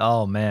awesome. It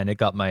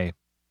got my, I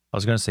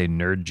was going to say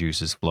nerd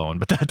juices flowing,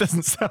 but that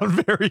doesn't sound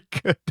very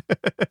good.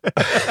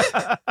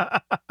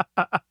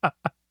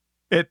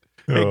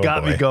 It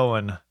got me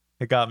going.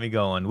 It got me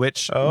going,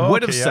 which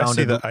would have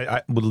sounded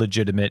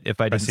legitimate if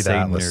I didn't see say the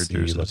nerd Atlas-y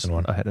juices looking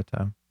one. ahead of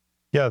time.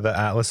 Yeah, the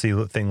Atlasy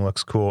thing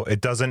looks cool.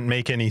 It doesn't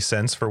make any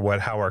sense for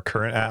how our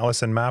current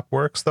Atlas and map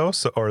works though.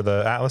 So, or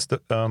the Atlas. I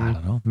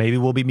don't know. Maybe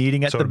we'll be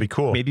meeting at So it'd be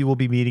cool. Maybe we'll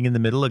be meeting in the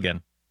middle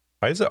again.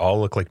 Why does it all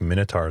look like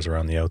minotaurs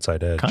around the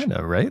outside edge? Kind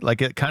of, right?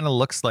 Like it kind of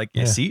looks like,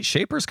 you Yeah. see,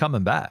 Shaper's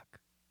coming back,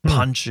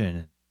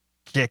 punching,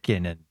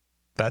 kicking, and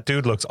That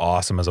dude looks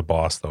awesome as a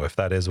boss, though. If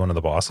that is one of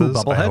the bosses,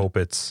 I Bubblehead? hope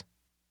it's.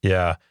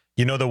 Yeah.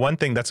 You know, the one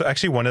thing that's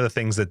actually one of the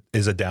things that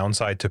is a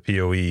downside to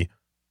PoE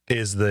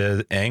is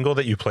the angle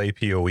that you play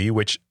PoE,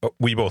 which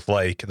we both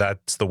like.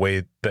 That's the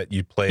way that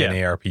you play an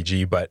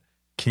ARPG. But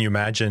can you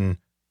imagine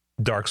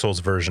Dark Souls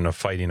version of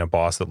fighting a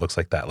boss that looks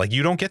like that? Like,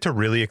 you don't get to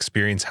really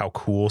experience how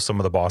cool some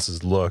of the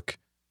bosses look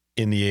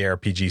in the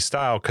ARPG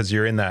style because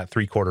you're in that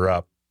 3/4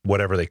 up,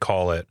 whatever they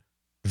call it,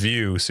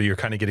 view. So you're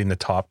kind of getting the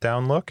top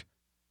down look.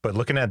 But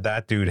looking at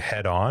that dude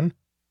head on,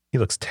 he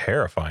looks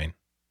terrifying.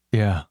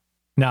 yeah.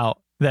 Now,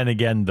 then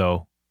again,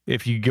 though,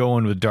 if you go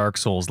in with Dark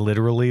Souls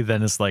literally,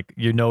 then it's like,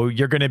 you know,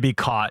 you're going to be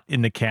caught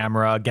in the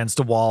camera against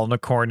a wall in a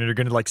corner. You're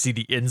going to like see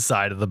the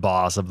inside of the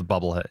boss of the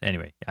bubblehead.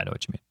 Anyway, I know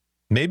what you mean.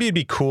 Maybe it'd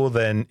be cool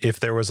then if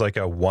there was like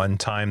a one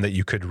time that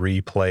you could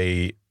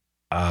replay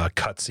a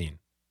cutscene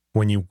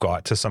when you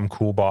got to some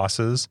cool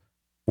bosses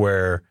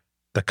where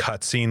the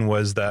cutscene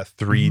was that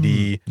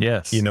 3D,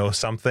 yes, you know,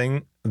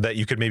 something that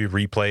you could maybe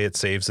replay. It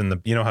saves in the,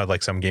 you know how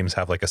like some games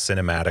have like a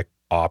cinematic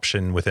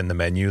option within the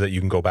menu that you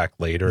can go back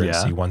later and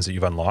see ones that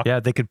you've unlocked. Yeah,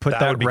 they could put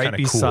That that would be right kinda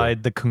cool.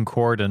 beside the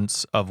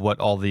concordance of what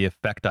all the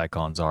effect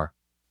icons are.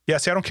 Yeah,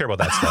 see, I don't care about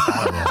that stuff.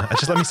 I don't know.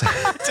 Just let me see.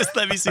 Just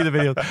let me see the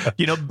video.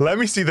 You know, Let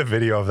me see the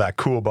video of that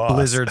cool boss.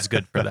 Blizzard's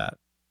good for that.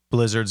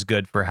 Blizzard's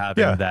good for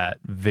having that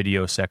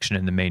video section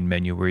in the main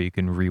menu where you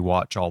can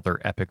rewatch all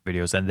their epic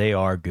videos, and they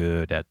are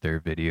good at their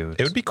videos.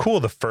 It would be cool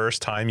the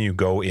first time you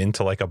go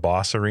into like a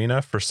boss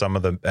arena for some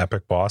of the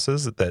epic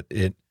bosses that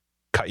it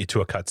cut you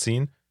to a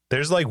cutscene.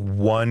 There's like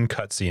one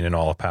cutscene in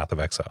all of Path of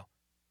Exile.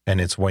 and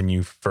it's when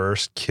you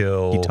first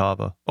kill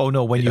Kitava. Oh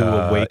no, when you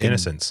awaken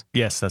Innocence.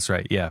 Yes, that's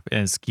right. Yeah,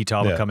 and it's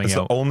Kitava coming it's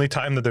out. the only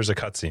time that there's a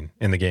cutscene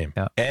in the game.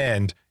 Yeah.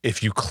 And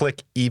if you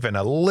click even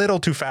a little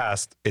too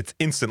fast, it's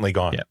instantly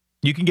gone. Yeah.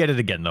 You can get it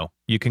again though.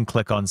 You can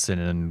click on Sin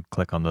and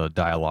click on the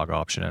dialogue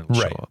option and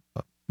it'll Right. show up.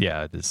 But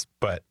yeah, it is.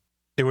 But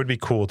it would be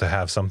cool to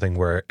have something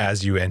where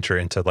as you enter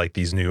into like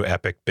these new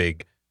epic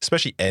big,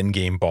 especially end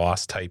game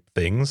boss type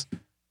things,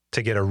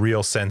 to get a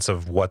real sense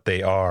of what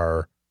they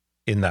are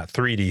in that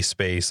 3D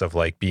space of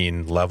like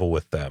being level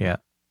with them. Yeah.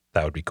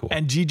 That would be cool.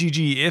 And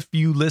GGG, if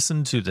you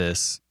listen to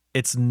this,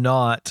 it's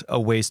not a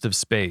waste of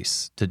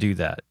space to do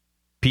that.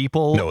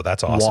 People No,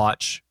 that's awesome.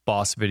 watch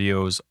boss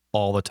videos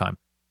all the time.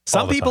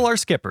 Some All the people time. are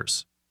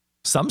skippers.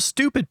 Some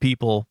stupid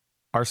people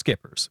are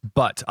skippers.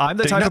 But I'm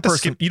the They- type not of to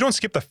person. skip, you don't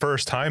skip the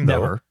first time though.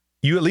 Never.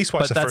 You at least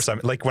watch But the first time.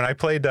 Like when I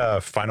played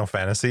Final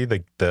Fantasy,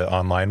 the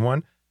online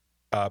one,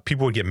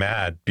 people would get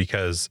mad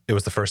because it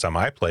was the first time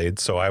I played.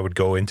 So I would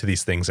go into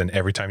these things, and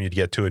every time you'd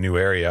get to a new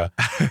area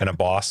and a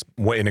boss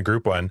in a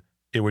group one,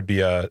 it would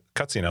be a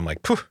cutscene. I'm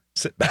like, poof,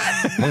 sit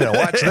back. I'm gonna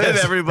watch And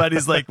this.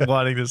 everybody's like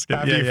wanting to skip.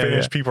 After you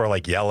finish, people are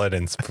like yelling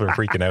and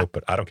freaking out,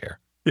 but I don't care.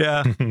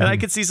 Yeah. And I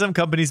could see some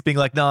companies being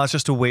like, no, it's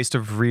just a waste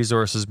of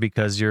resources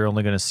because you're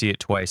only going to see it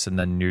twice and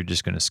then you're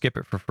just going to skip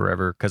it for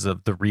forever because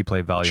of the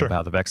replay value Sure. of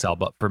Path of Exile.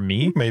 But for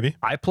me, Maybe.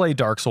 I play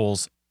Dark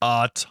Souls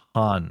a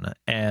ton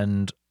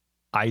and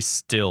I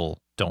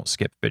still don't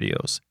skip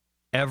videos.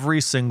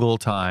 Every single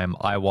time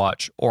I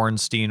watch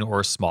Ornstein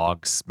or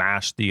Smog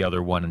smash the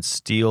other one and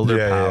steal their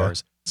Yeah, yeah.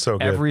 powers, So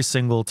good. every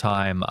single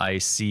time I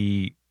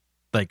see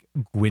like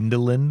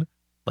Gwendolyn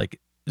like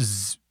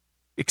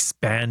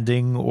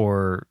expanding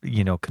or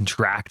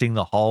contracting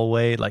the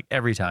hallway, like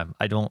every time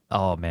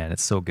oh man,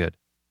 it's so good.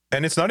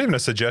 And it's not even a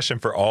suggestion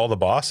for all the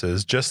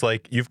bosses. Just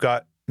like you've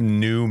got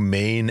new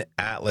main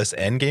Atlas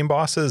endgame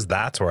bosses,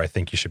 that's where I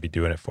think you should be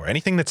doing it for.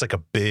 Anything that's like a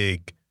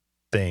big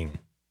thing,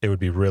 it would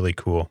be really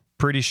cool.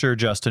 Pretty sure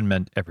Justin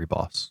meant every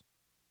boss,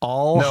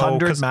 all No,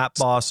 100 'cause- map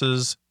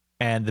bosses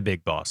and the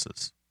big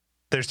bosses.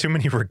 There's too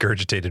many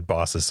regurgitated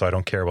bosses, so I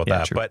don't care about Yeah,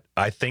 that. true. But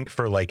I think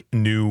for like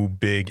new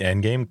big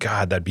endgame,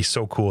 God, that'd be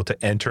so cool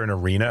to enter an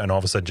arena and all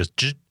of a sudden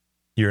just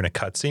you're in a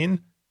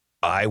cutscene.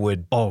 I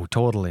would. Oh,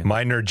 totally.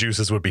 My nerd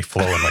juices would be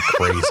flowing like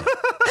crazy.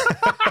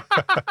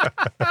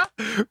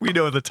 We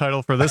know the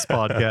title for this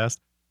podcast.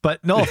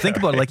 But no, think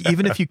about it. Like,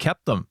 even if you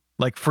kept them,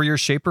 like for your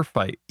Shaper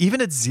fight,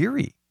 even at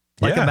Ziri,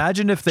 like Yeah,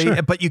 imagine if they,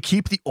 sure. but you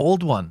keep the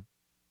old one.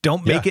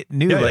 Don't make it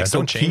new. Yeah, like, yeah, so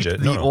don't change keep it.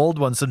 the No. old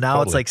one. So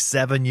now it's Totally. like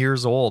 7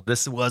 years old.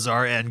 This was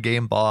our end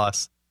game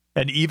boss.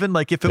 And even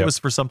like if it Yep. was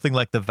for something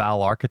like the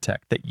Val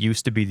Architect that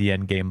used to be the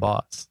end game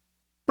boss.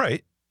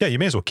 Right. Yeah, you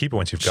may as well keep it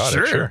once you've got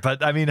Sure, it. Sure.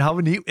 but I mean, how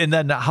neat, and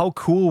then how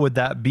cool would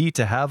that be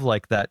to have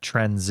like that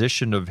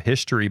transition of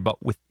history,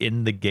 but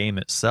within the game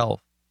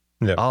itself?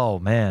 Yeah. Oh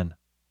man,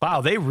 wow,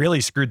 they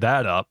really screwed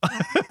that up.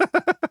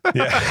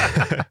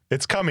 Yeah.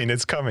 It's coming.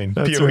 It's coming.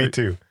 That's PoE right.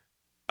 2.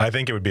 I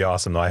think it would be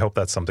awesome though. I hope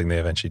that's something they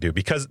eventually do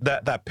because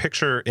that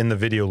picture in the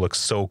video looks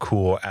so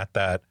cool at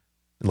that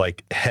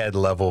like head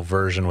level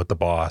version with the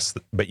boss,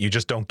 but you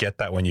just don't get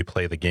that when you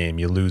play the game.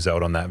 You lose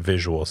out on that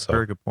visual. So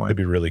Very good point. it'd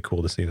be really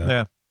cool to see that.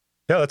 Yeah,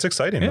 Yeah, that's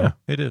exciting. yeah,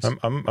 though. it is.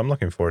 I'm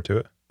looking forward to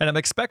it. And I'm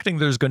expecting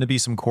there's going to be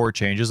some core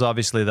changes.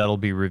 Obviously, that'll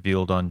be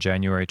revealed on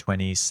January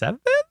 27th.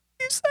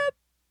 You said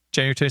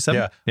January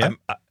 27th. Yeah.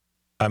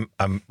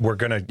 We're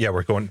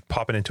going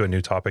popping into a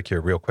new topic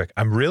here real quick.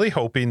 I'm really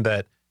hoping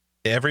that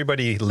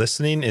everybody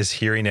listening is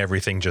hearing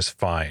everything just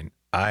fine.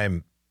 I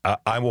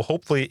will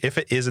hopefully, if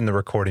it is in the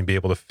recording, be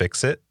able to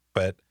fix it.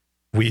 But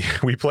we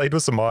played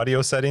with some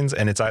audio settings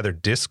and it's either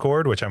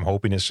Discord, which I'm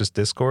hoping is just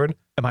Discord.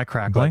 Am I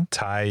crackling?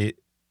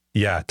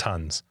 But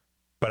tons.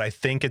 But I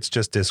think it's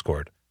just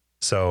Discord.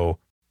 So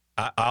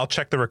I'll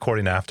check the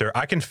recording after.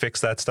 I can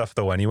fix that stuff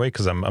though anyway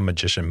because I'm a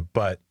magician.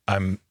 But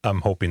I'm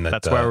hoping that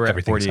That's why we're at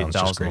everything sounds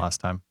just 48,000 great.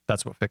 last time.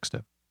 That's what fixed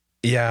it.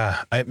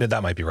 Yeah,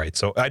 that might be right.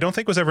 So I don't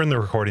think it was ever in the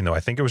recording though. I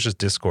think it was just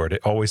Discord.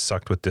 It always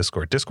sucked with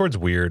Discord. Discord's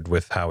weird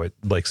with how it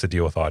likes to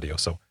deal with audio.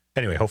 So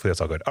anyway, hopefully that's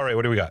all good. All right,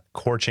 what do we got?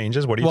 Core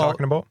changes. What are you Well,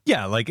 talking about?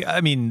 Yeah, like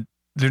I mean,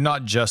 they're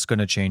not just going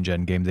to change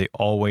endgame. They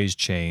always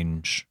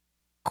change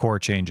core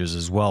changes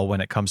as well when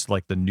it comes to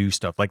like the new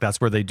stuff. Like that's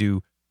where they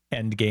do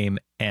endgame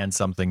and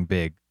something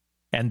big.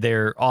 And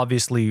they're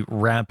obviously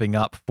ramping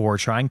up for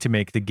trying to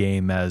make the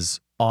game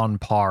as on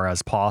par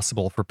as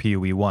possible for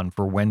PoE 1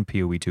 for when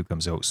PoE 2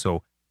 comes out.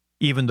 So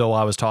even though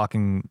I was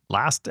talking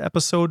last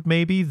episode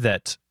maybe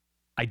that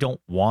I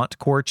don't want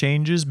core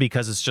changes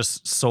because it's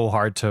just so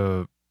hard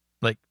to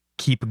like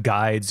keep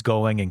guides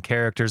going and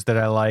characters that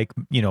I like,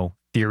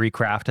 theory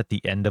craft at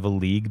the end of a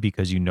league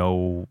because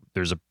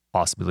there's a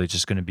possibility it's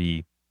just going to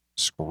be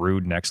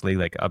screwed next league,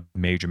 like a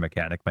major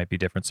mechanic might be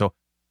different. So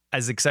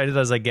as excited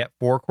as I get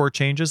for core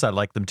changes, I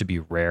like them to be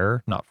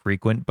rare, not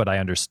frequent, but I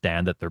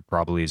understand that there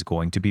probably is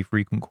going to be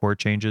frequent core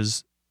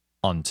changes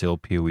until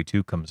PoE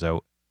 2 comes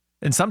out.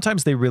 And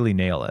sometimes they really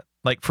nail it.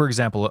 Like, for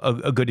example,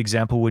 a good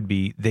example would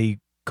be they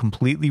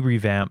completely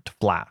revamped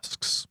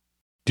flasks.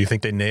 Do you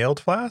think they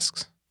nailed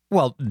flasks?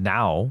 Well,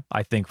 now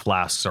I think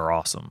flasks are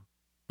awesome.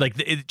 Like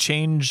it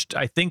changed,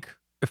 I think,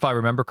 if I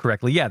remember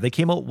correctly. Yeah, they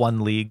came out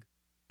one league.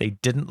 They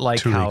didn't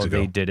like 2 how leagues ago.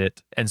 they did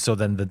it. And so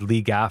then the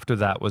league after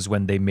that was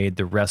when they made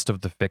the rest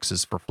of the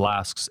fixes for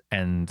flasks.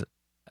 And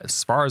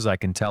as far as I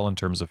can tell, in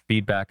terms of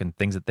feedback and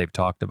things that they've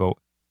talked about,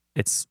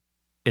 it's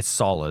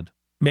solid.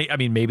 I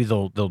mean, maybe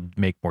they'll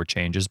make more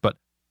changes, but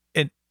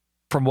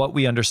from what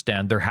we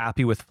understand, they're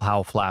happy with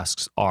how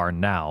flasks are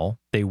now.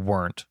 They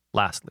weren't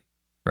last league,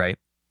 right?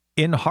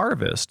 In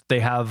Harvest, they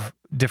have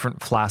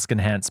different flask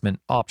enhancement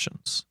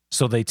options.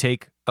 So they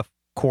take a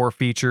core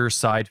feature,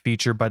 side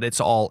feature, but it's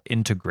all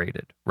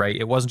integrated, right?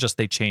 It wasn't just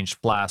they changed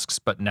flasks,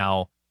 but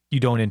now you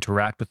don't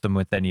interact with them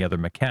with any other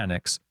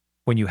mechanics.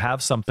 When you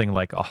have something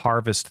like a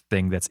Harvest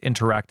thing that's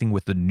interacting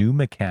with the new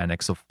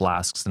mechanics of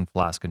flasks and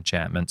flask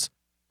enchantments,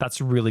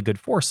 that's really good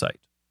foresight,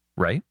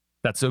 right?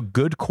 That's a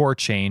good core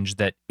change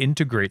that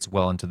integrates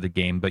well into the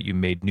game, but you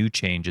made new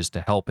changes to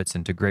help its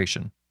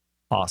integration.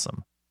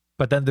 Awesome.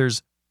 But then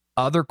there's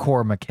other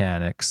core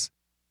mechanics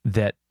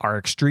that are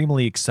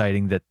extremely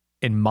exciting that,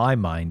 in my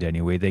mind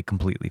anyway, they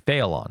completely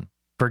fail on.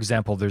 For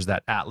example, there's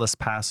that Atlas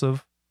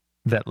passive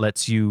that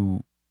lets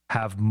you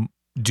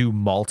do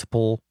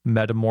multiple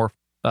build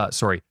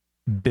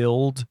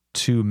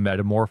to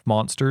metamorph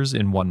monsters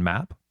in one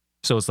map.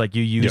 So it's like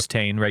you use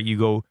Tane, right?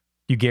 You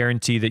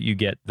guarantee that you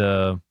get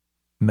the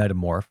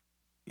metamorph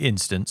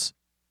instance.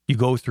 You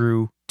go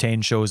through,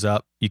 Tane shows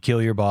up, you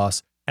kill your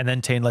boss, and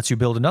then Tane lets you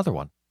build another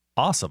one.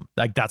 Awesome.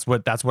 Like that's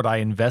what I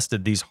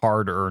invested these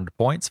hard-earned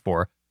points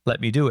for.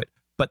 Let me do it.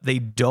 But they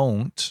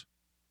don't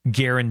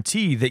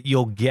guarantee that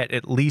you'll get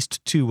at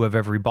least 2 of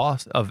every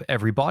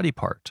body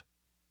part.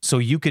 So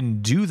you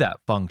can do that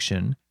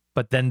function,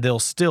 but then they'll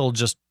still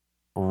just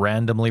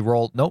randomly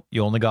roll. Nope,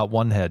 you only got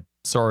 1 head.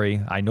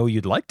 Sorry, I know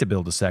you'd like to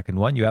build a second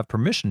one. You have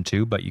permission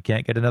to, but you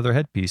can't get another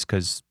headpiece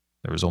because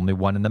there was only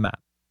 1 in the map.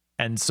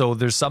 And so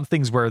there's some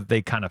things where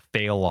they kind of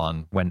fail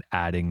on when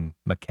adding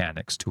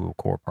mechanics to a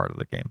core part of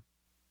the game.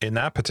 In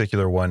that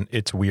particular one,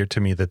 it's weird to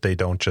me that they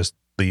don't just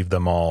leave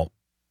them all.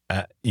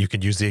 You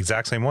could use the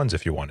exact same ones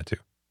if you wanted to.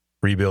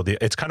 Rebuild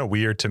it's kind of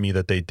weird to me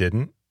that they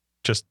didn't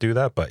just do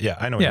that, but yeah,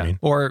 I know what you mean.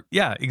 Or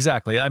yeah,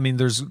 exactly. I mean,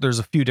 there's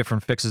a few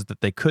different fixes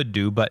that they could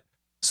do, but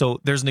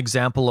so there's an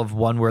example of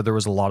one where there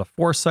was a lot of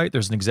foresight.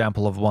 There's an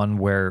example of one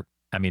where,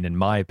 I mean, in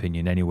my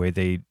opinion anyway,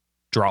 they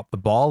dropped the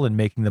ball in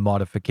making the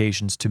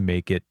modifications to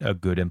make it a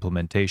good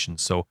implementation.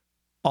 So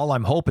all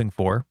I'm hoping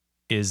for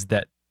is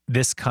that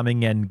this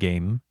coming end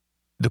game,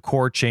 the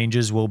core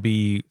changes will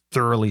be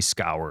thoroughly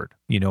scoured.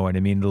 You know what I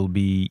mean? It'll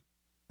be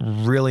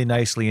really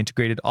nicely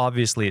integrated.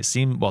 Obviously, it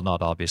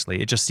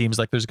just seems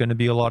like there's going to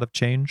be a lot of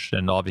change,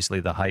 and obviously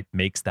the hype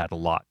makes that a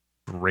lot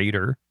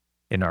greater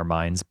in our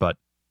minds. But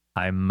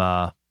I'm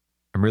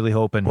really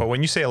hoping. Well,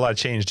 when you say a lot of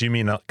change, do you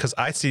mean, because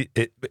I see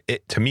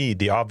it to me,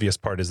 the obvious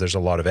part is there's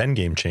a lot of end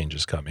game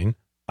changes coming.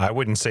 I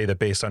wouldn't say that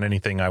based on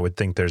anything, I would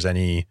think there's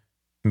any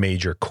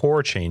major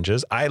core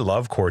changes. I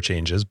love core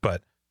changes,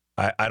 but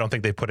I don't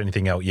think they put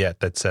anything out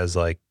yet that says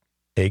like,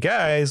 hey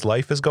guys,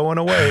 life is going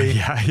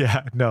away.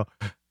 No,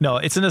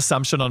 it's an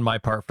assumption on my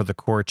part for the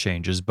core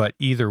changes, but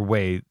either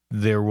way,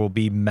 there will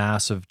be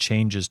massive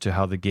changes to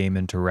how the game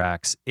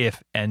interacts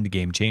if end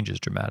game changes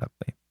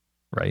dramatically,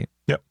 right?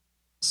 Yep.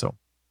 So,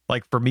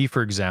 like for me,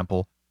 for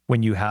example,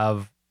 when you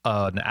have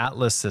an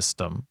Atlas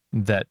system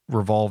that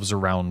revolves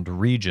around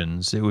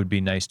regions, it would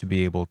be nice to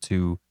be able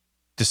to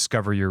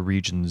discover your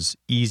regions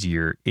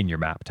easier in your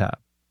map tab.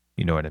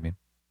 You know what I mean?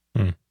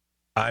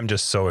 I'm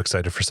just so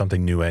excited for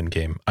something new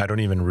endgame. I don't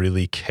even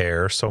really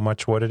care so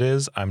much what it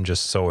is. I'm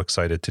just so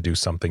excited to do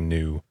something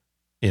new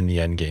in the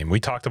endgame.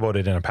 We talked about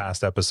it in a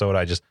past episode.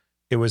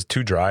 It was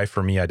too dry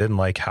for me. I didn't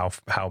like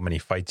how many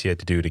fights you had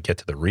to do to get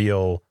to the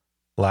real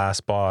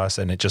last boss,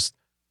 and it just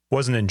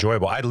wasn't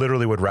enjoyable. I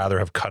literally would rather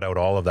have cut out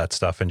all of that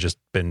stuff and just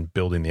been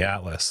building the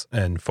Atlas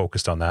and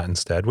focused on that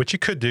instead, which you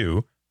could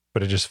do,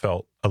 but it just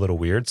felt a little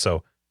weird.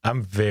 So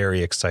I'm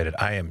very excited.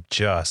 I am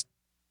just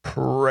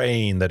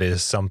praying that it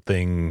is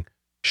something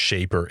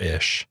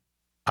Shaper-ish.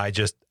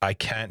 I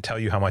can't tell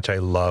you how much I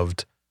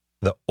loved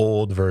the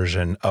old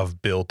version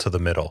of Build to the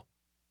Middle.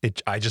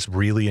 I just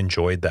really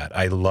enjoyed that.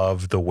 I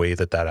loved the way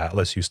that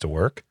Atlas used to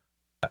work.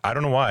 I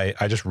don't know why.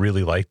 I just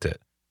really liked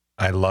it.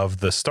 I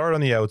love the start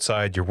on the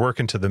outside. You're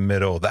working to the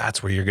middle.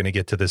 That's where you're going to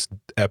get to this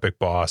epic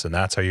boss, and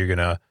that's how you're going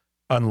to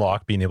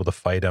unlock being able to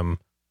fight him.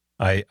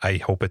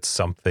 I hope it's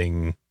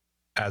something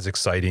as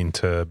exciting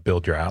to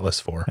build your Atlas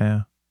for.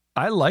 Yeah.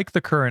 I like the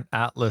current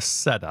Atlas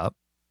setup.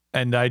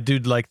 And I do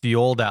like the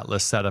old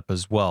Atlas setup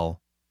as well.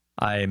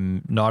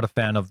 I'm not a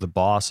fan of the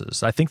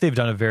bosses. I think they've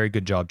done a very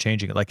good job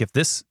changing it. Like if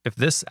this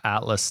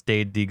Atlas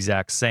stayed the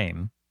exact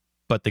same,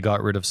 but they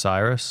got rid of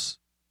Cyrus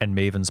and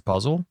Maven's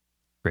puzzle,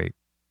 great.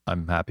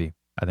 I'm happy.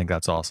 I think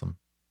that's awesome.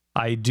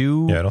 I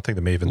don't think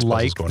the Maven's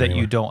like that anywhere.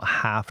 You don't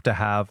have to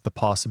have the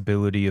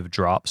possibility of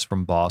drops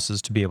from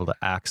bosses to be able to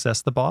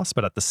access the boss,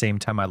 but at the same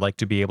time, I like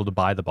to be able to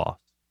buy the boss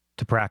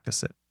to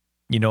practice it.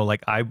 You know,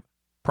 like I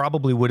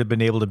probably would have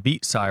been able to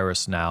beat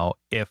Cyrus now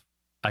if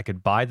I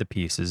could buy the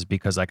pieces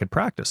because I could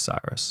practice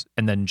Cyrus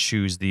and then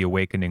choose the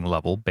awakening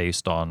level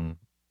based on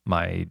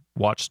my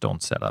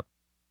Watchstone setup,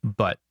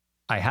 but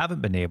I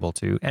haven't been able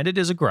to, and it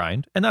is a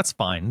grind, and that's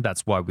fine.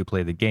 That's why we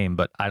play the game,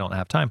 but I don't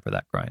have time for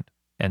that grind.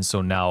 And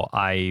so now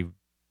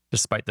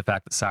despite the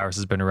fact that Cyrus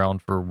has been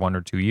around for 1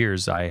 or 2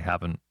 years, I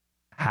haven't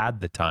had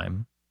the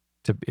time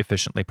to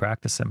efficiently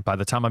practice him. By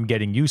the time I'm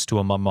getting used to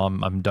him,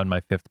 I'm done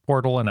my 5th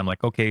portal, and I'm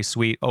like, okay,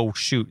 sweet. Oh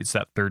shoot, it's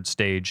that 3rd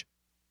stage.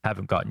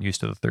 Haven't gotten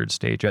used to the 3rd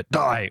stage yet.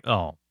 Die.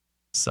 Oh,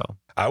 so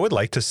I would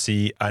like to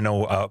see. I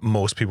know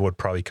most people would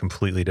probably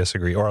completely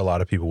disagree, or a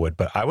lot of people would,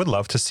 but I would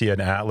love to see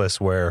an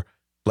Atlas where,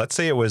 let's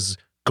say it was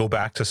go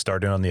back to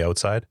starting on the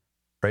outside,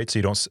 right? So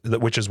you don't,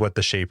 which is what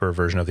the Shaper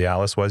version of the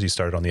Atlas was. You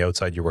started on the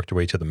outside, you worked your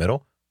way to the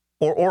middle,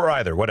 or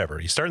either,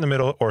 whatever. You start in the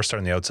middle or start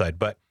on the outside.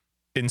 But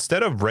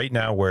instead of right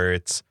now where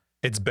it's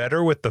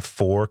better with the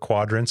 4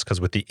 quadrants,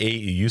 because with the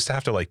 8, you used to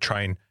have to like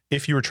try and,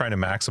 if you were trying to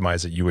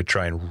maximize it, you would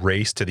try and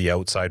race to the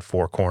outside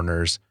 4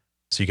 corners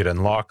so you could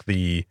unlock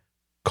the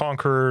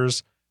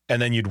Conquerors,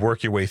 and then you'd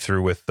work your way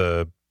through with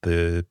the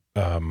what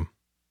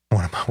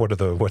are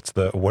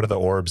the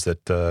orbs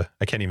that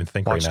I can't even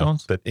think right now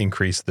that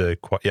increase the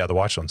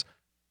Watchstones.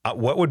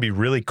 What would be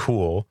really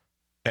cool,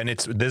 and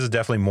this is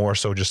definitely more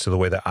so just to the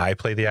way that I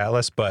play the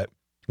Atlas, but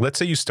let's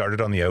say you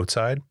started on the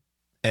outside,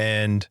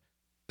 and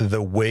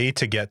the way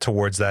to get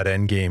towards that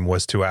end game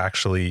was to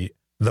actually,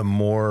 the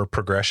more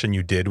progression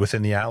you did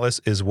within the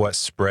Atlas is what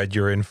spread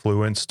your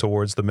influence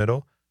towards the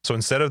middle. So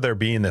instead of there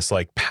being this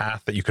like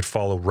path that you could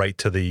follow right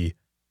to the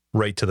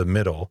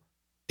middle,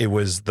 it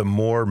was the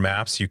more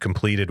maps you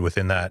completed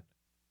within that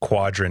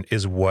quadrant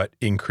is what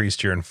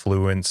increased your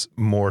influence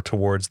more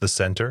towards the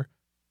center.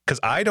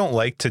 Because I don't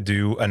like to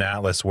do an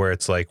Atlas where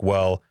it's like,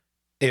 well,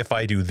 if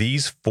I do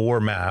these 4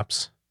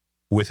 maps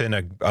within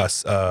a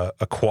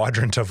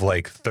quadrant of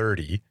like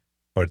 30,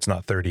 or it's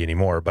not 30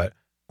 anymore, but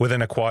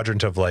within a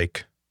quadrant of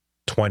like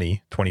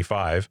 20,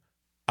 25,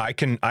 you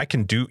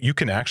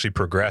can actually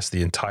progress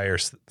the entire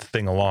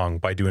thing along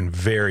by doing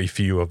very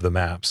few of the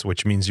maps,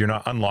 which means you're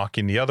not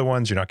unlocking the other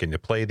ones. You're not getting to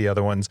play the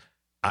other ones.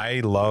 I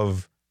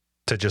love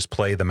to just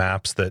play the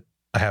maps that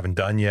I haven't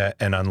done yet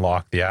and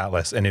unlock the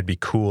Atlas. And it'd be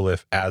cool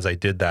if, as I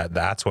did that,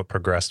 that's what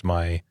progressed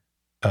my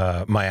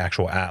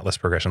actual Atlas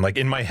progression. Like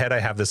in my head, I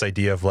have this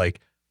idea of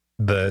like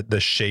the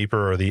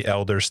Shaper or the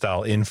Elder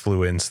style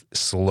influence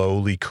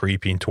slowly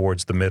creeping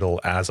towards the middle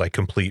as I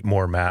complete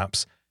more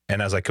maps. And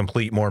as I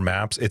complete more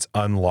maps, it's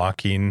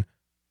unlocking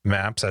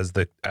maps as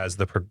it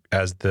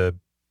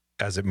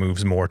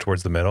moves more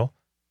towards the middle.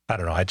 I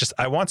don't know.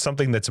 I want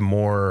something that's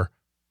more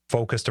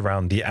focused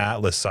around the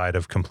Atlas side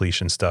of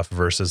completion stuff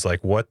versus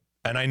like what.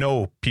 And I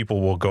know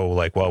people will go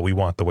like, well, we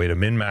want the way to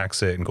min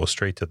max it and go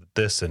straight to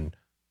this. And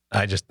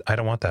I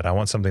don't want that. I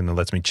want something that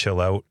lets me chill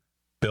out,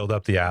 build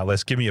up the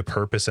Atlas, give me a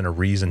purpose and a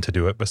reason to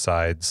do it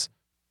besides,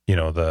 the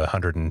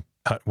 100 and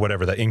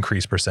whatever the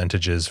increase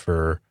percentages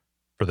for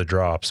the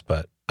drops.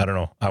 But I don't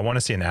know. I want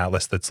to see an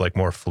Atlas that's like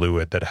more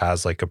fluid, that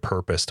has like a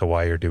purpose to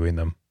why you're doing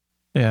them.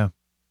 Yeah.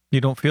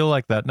 You don't feel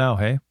like that now,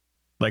 hey?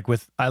 Like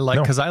I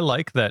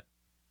like that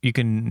you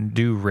can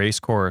do race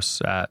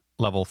course at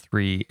level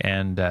 3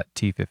 and at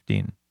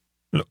T15.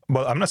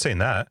 Well, I'm not saying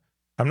that.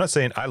 I'm not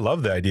saying I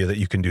love the idea that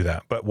you can do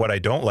that. But what I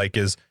don't like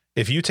is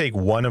if you take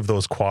one of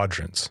those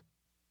quadrants,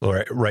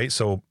 right?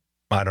 So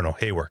I don't know,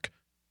 Haywork.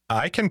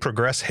 I can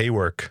progress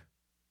Haywork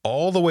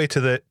all the way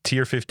to the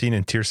tier 15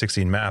 and tier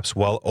 16 maps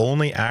while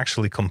only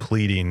actually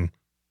completing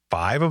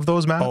 5 of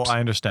those maps. Oh, I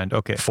understand.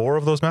 Okay. 4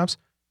 of those maps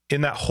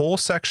in that whole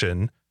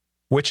section,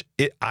 which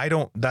I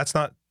don't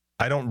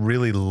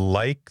really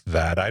like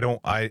that.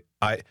 I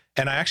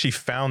actually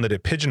found that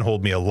it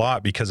pigeonholed me a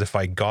lot because if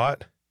I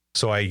got,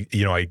 so I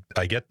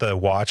get the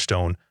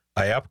Watchstone,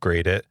 I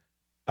upgrade it.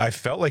 I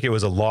felt like it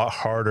was a lot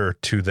harder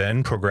to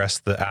then progress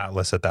the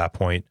Atlas at that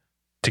point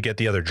to get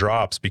the other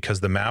drops because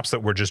the maps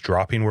that were just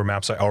dropping were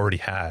maps I already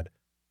had.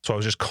 So I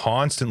was just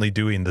constantly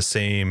doing the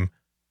same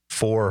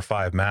 4 or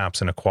 5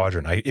 maps in a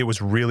quadrant. It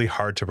was really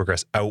hard to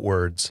progress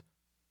outwards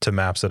to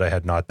maps that I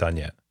had not done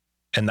yet.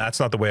 And that's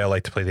not the way I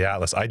like to play the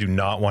Atlas. I do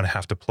not want to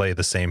have to play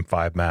the same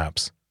 5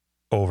 maps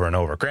over and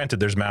over.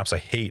 Granted, there's maps I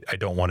hate, I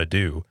don't want to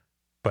do,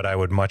 but I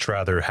would much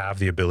rather have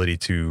the ability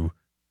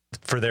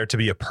for there to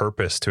be a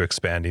purpose to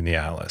expanding the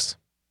Atlas.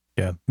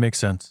 Yeah, makes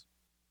sense.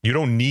 You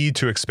don't need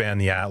to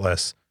expand the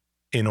Atlas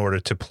in order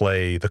to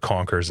play the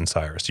Conquerors and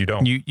Cyrus. You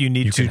don't. You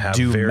need to have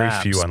do very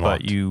maps, few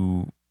unlocked.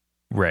 but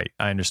right.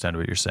 I understand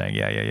what you're saying.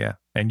 Yeah.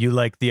 And you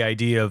like the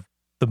idea of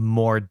the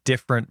more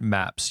different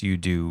maps you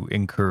do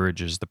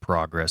encourages the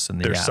progress in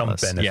the There's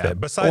Atlas. some benefit. Yeah.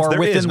 Besides, or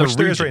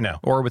there is right now.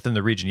 Or within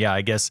the region. Yeah,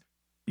 I guess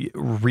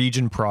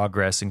region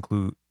progress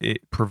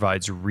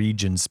provides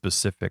region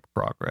specific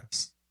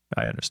progress.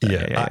 I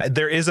understand. Yeah.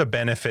 There is a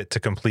benefit to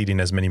completing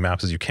as many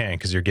maps as you can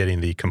because you're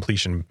getting the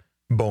completion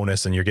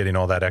bonus and you're getting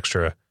all that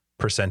extra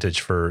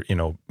percentage for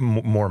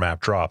more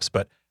map drops.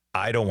 But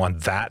I don't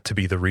want that to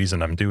be the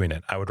reason I'm doing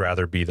it. I would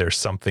rather there's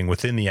something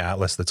within the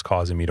Atlas that's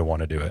causing me to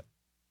want to do it.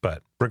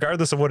 But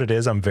regardless of what it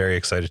is, I'm very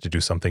excited to do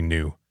something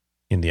new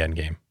in the end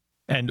game.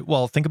 And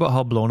well, think about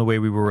how blown away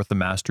we were with the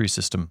mastery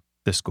system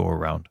this go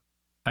around.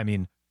 I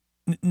mean,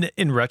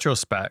 in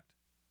retrospect,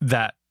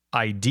 that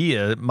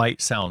idea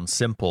might sound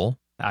simple.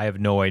 I have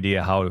no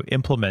idea how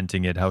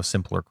implementing it, how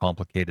simple or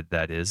complicated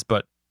that is,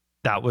 but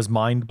that was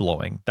mind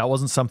blowing. That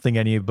wasn't something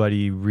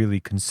anybody really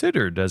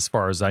considered, as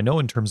far as I know,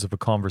 in terms of a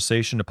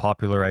conversation, a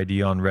popular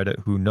idea on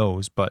Reddit, who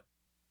knows, but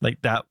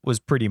like that was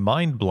pretty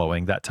mind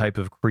blowing, that type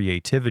of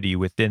creativity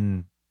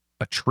within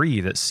a tree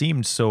that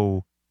seemed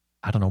so,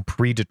 I don't know,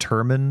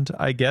 predetermined,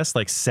 I guess,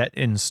 like set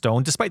in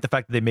stone, despite the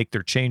fact that they make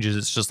their changes.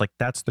 It's just like,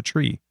 that's the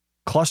tree.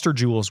 Cluster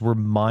jewels were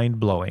mind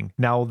blowing.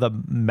 Now the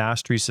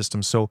mastery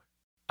system. So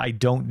I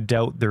don't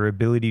doubt their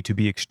ability to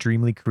be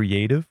extremely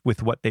creative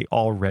with what they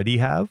already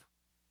have,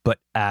 but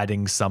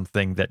adding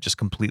something that just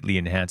completely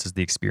enhances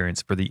the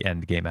experience for the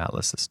end game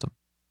Atlas system,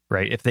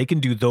 right? If they can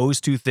do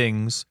those two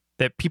things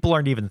that people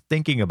aren't even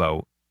thinking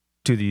about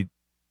to the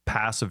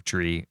passive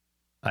tree,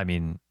 I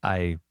mean,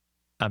 I'm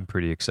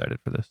pretty excited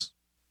for this.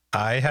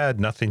 I had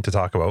nothing to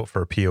talk about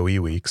for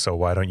PoE week, so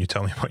why don't you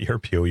tell me about your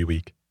PoE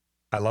week?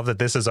 I love that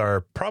this is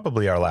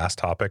probably our last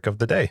topic of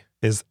the day,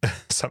 is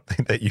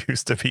something that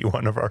used to be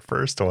one of our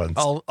first ones.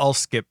 I'll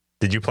skip.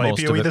 Did you play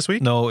PoE this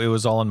week? No, it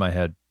was all in my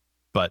head.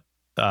 But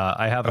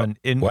I haven't.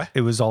 What?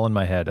 It was all in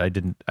my head. I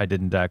didn't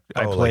act.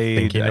 I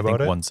played. I think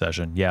one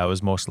session. Yeah, it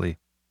was mostly.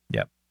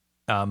 Yeah.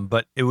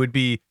 But it would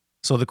be.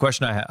 So the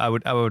question I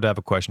would have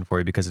a question for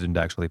you, because I didn't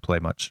actually play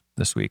much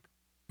this week.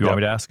 You want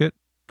me to ask it?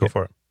 Go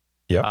for it.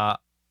 Yeah.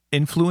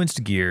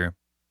 Influenced gear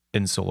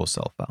in solo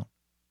self-found.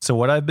 So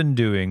what I've been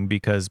doing,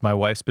 because my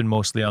wife's been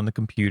mostly on the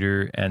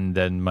computer and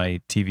then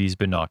my TV's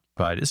been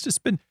occupied, it's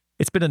been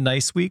a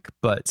nice week,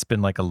 but it's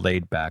been like a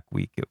laid back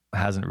week. It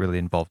hasn't really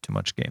involved too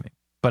much gaming.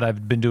 But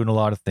I've been doing a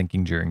lot of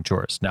thinking during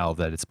chores now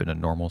that it's been a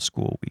normal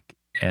school week.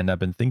 And I've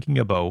been thinking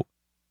about,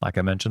 like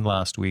I mentioned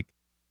last week,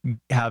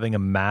 having a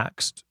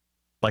min-maxed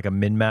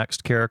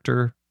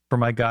character for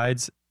my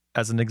guides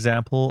as an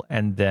example,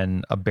 and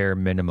then a bare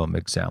minimum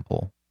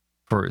example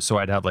so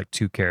I'd have like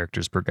 2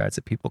 characters per guides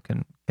that people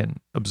can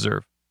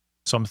observe.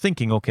 So I'm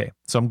thinking, okay,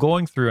 so I'm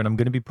going through and I'm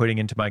going to be putting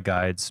into my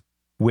guides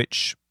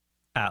which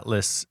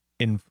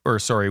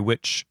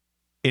which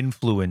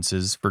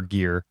influences for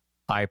gear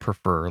I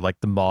prefer,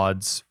 like the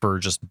mods for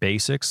just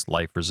basics,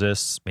 life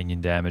resists, minion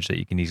damage that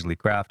you can easily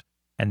craft.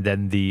 And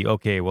then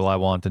I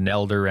want an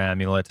Elder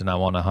Amulet and I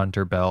want a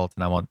Hunter Belt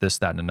and I want this,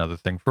 that, and another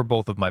thing for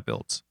both of my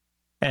builds.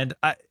 And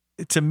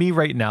to me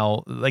right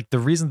now, like the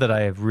reason that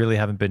I really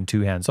haven't been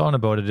too hands-on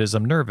about it is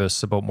I'm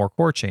nervous about more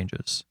core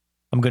changes.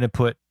 I'm going to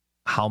put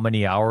how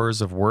many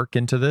hours of work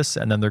into this,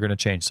 and then they're going to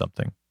change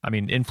something. I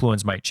mean,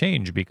 influence might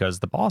change because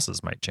the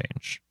bosses might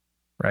change,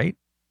 right?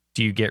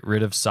 Do you get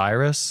rid of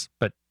Cyrus,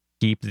 but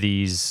keep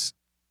these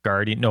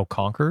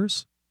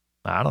Conquerors?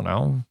 I don't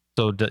know.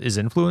 So is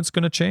influence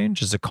going to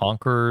change? Is a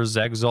Conqueror's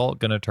Exalt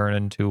going to turn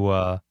into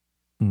a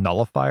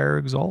Nullifier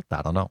Exalt?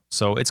 I don't know.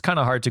 So it's kind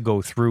of hard to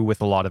go through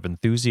with a lot of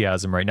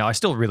enthusiasm right now. I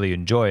still really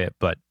enjoy it,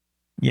 but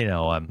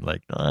I'm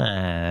like,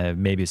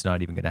 maybe it's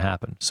not even going to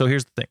happen. So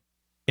here's the thing.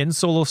 In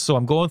solo, so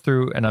I'm going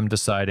through and I'm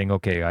deciding,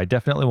 okay, I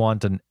definitely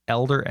want an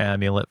Elder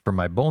Amulet for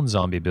my Bone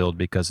Zombie build,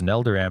 because an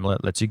Elder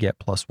Amulet lets you get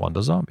 +1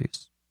 to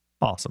zombies.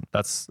 Awesome.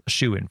 That's a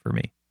shoe-in for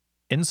me.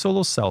 In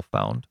solo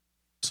self-found,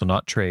 so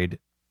not trade,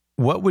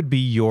 what would be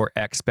your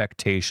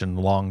expectation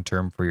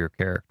long-term for your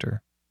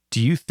character? Do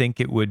you think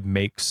it would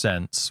make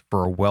sense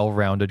for a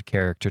well-rounded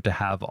character to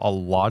have a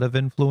lot of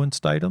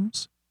influenced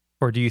items?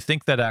 Or do you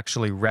think that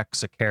actually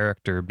wrecks a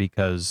character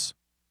because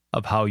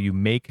of how you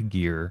make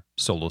gear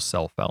solo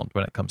self-found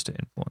when it comes to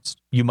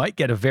influenced? You might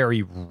get a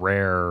very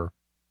rare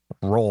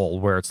roll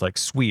where it's like,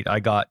 sweet, I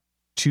got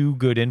 2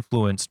 good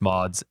influenced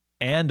mods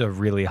and a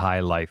really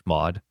high life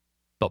mod.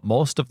 But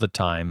most of the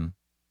time,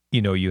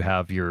 you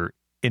have your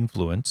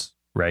influence,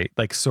 right?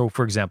 Like, so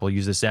for example,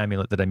 use this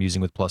amulet that I'm using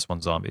with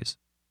 +1 zombies.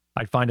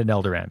 I'd find an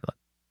Elder Amulet.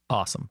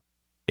 Awesome.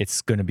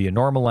 It's going to be a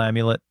normal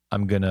amulet.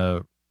 I'm going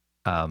to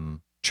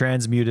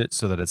transmute it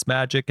so that it's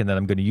magic, and then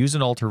I'm going to use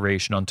an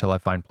alteration until I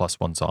find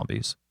 +1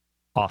 zombies.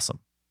 Awesome.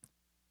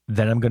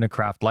 Then I'm going to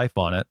craft life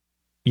on it.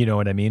 You know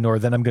what I mean? Or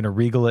then I'm going to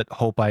regal it,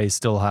 hope I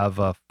still have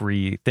a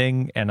free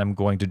thing, and I'm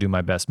going to do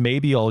my best.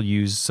 Maybe I'll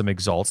use some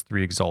exalts,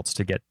 3 exalts,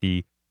 to get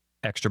the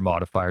extra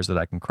modifiers that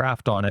I can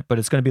craft on it, but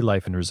it's going to be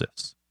life and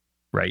resist,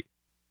 right?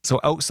 So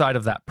outside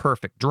of that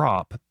perfect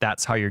drop,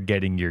 that's how you're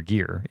getting your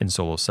gear in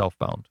solo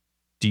self-found.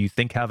 Do you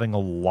think having a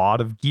lot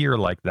of gear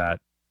like that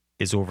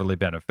is overly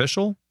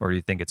beneficial, or do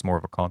you think it's more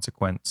of a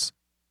consequence?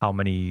 How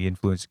many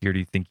influence gear do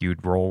you think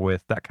you'd roll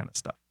with? That kind of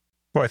stuff.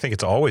 Well, I think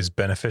it's always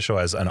beneficial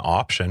as an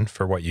option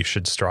for what you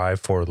should strive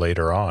for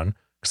later on.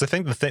 Because I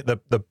think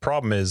the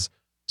problem is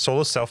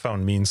solo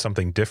self-found means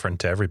something different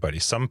to everybody.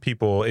 Some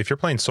people, if you're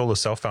playing solo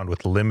self-found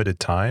with limited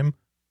time,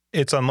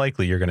 it's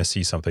unlikely you're going to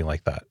see something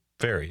like that.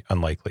 Very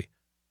unlikely.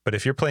 But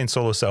if you're playing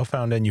solo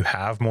self-found and you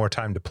have more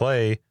time to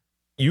play,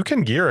 you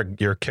can gear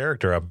your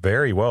character up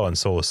very well in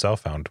solo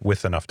self-found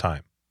with enough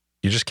time.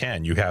 You just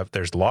can.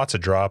 There's lots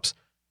of drops.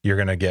 You're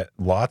going to get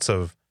lots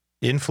of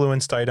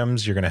influenced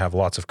items. You're going to have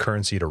lots of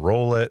currency to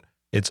roll it.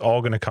 It's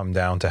all going to come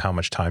down to how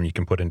much time you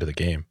can put into the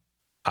game.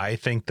 I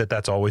think that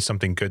that's always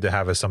something good to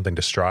have as something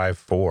to strive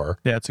for.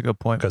 Yeah, that's a good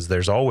point. Because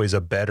there's always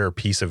a better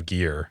piece of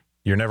gear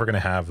You're never going to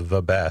have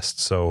the best.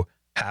 So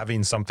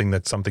having something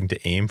that's something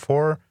to aim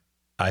for,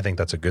 I think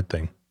that's a good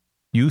thing.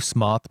 You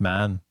smart,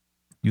 man.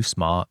 You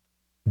smart.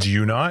 Do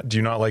you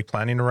not like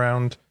planning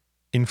around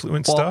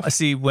influence stuff?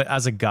 See,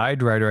 as a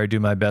guide writer, I do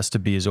my best to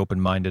be as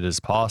open-minded as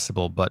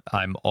possible, but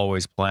I'm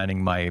always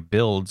planning my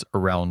builds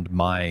around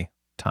my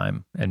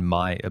time and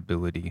my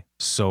ability.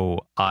 So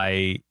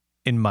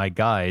in my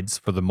guides,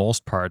 for the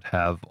most part,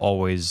 have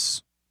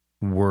always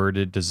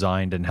worded,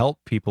 designed, and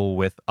helped people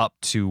with up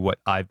to what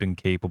I've been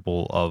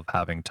capable of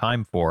having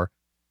time for.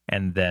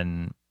 And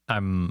then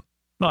I'm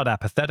not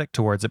apathetic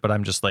towards it, but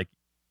I'm just like,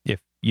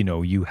 if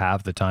you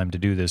have the time to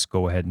do this,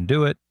 go ahead and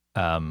do it.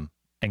 And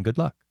good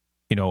luck.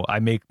 I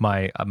make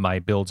my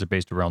builds are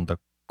based around the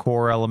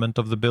core element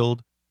of the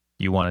build.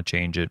 You want to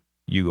change it,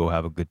 you go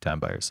have a good time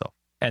by yourself.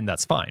 And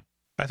that's fine.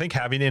 I think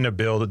having in a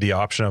build the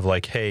option of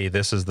like, hey,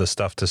 this is the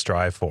stuff to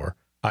strive for.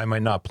 I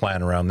might not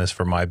plan around this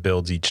for my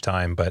builds each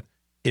time, but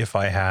if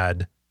I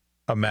had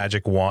a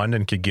magic wand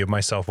and could give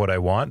myself what I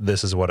want,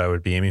 this is what I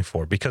would be aiming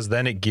for, because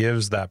then it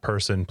gives that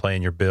person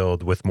playing your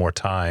build with more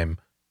time,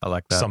 I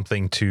like that,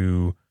 something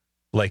to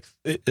like,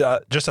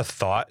 just a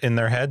thought in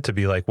their head to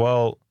be like,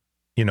 well,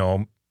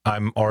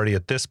 I'm already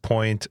at this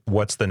point.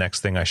 What's the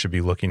next thing I should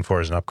be looking for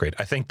as an upgrade?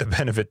 I think the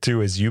benefit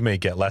too is you may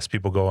get less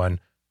people going,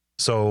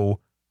 so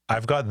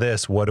I've got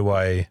this. What do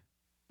I,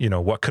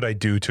 what could I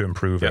do to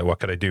improve it? What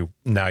could I do?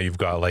 Now you've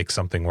got like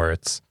something where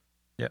it's,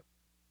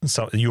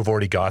 so you've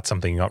already got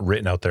something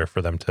written out there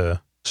for them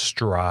to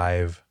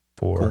strive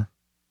for. Cool.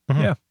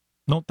 Mm-hmm. Yeah.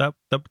 No, that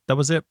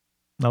was it.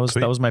 That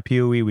was my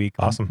PoE week.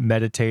 Awesome.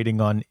 Meditating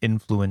on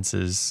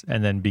influences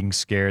and then being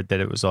scared that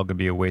it was all going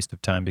to be a waste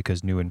of time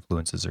because new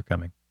influences are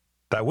coming.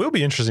 That will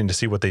be interesting to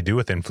see what they do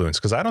with influence,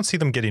 because I don't see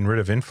them getting rid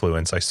of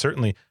influence.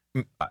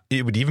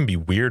 It would even be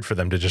weird for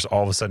them to just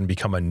all of a sudden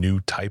become a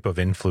new type of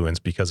influence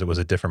because it was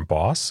a different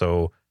boss.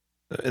 So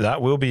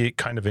that will be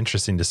kind of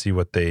interesting to see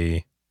what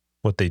they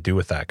do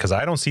with that, because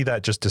I don't see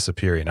that just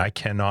disappearing. I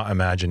cannot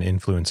imagine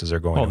influences are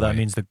going away. That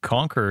means the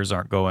Conquerors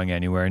aren't going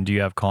anywhere. And do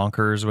you have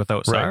Conquerors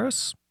without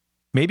Cyrus?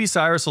 Maybe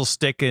Cyrus will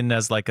stick in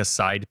as like a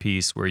side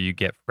piece where you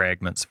get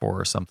fragments for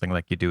or something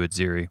like you do at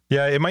Ziri.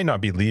 Yeah, it might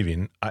not be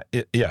leaving. I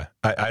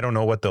don't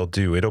know what they'll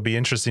do. It'll be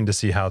interesting to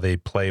see how they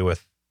play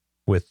with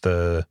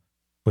the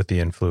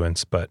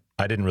influence, but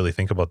I didn't really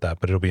think about that.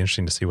 But it'll be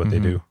interesting to see what they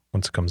do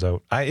once it comes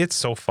out. It's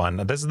so fun.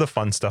 This is the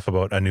fun stuff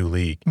about a new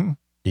league.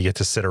 You get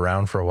to sit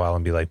around for a while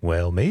and be like,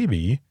 well,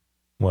 maybe.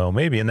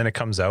 And then it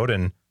comes out,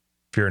 and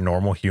if you're a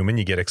normal human,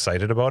 you get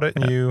excited about it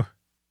and you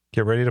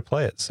get ready to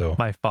play it. So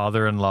my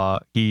father-in-law,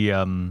 he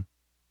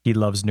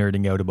loves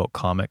nerding out about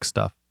comic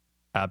stuff.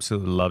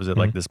 Absolutely loves it,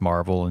 like this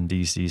Marvel and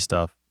DC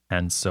stuff.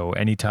 And so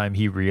anytime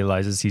he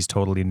realizes he's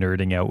totally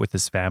nerding out with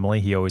his family,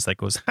 he always like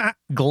goes, ha,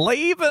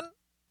 Glaven.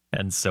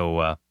 And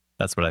so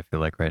that's what I feel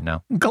like right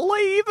now.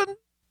 Glaven.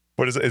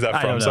 What is it? Is that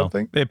from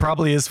something? It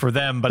probably is for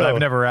them, but I've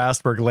never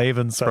asked where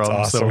Glaven's from.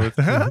 Awesome.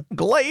 So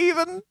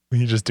Glaven.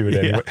 You just do it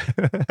anyway.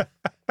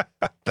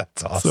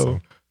 That's awesome. So,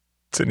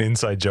 it's an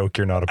inside joke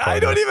you're not a part of. I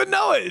don't even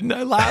know it, and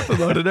I laugh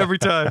about it every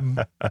time.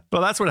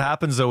 Well, that's what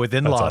happens though with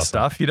in-law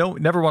stuff. You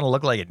never want to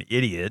look like an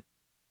idiot,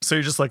 so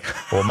you're just like.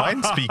 Well,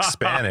 mine speaks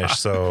Spanish,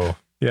 so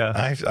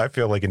yeah, I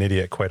feel like an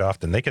idiot quite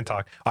often. They can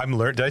talk.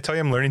 Did I tell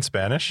you I'm learning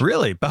Spanish?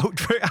 Really?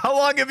 How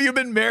long have you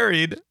been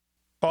married?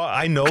 Well,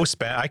 I know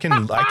Spanish. I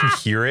can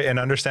hear it and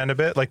understand a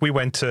bit. Like we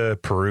went to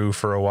Peru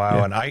for a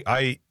while, and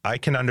I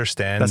can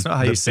understand. That's not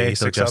how you say it,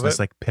 though, Justin. It's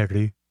like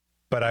Peru.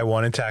 But I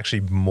wanted to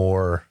actually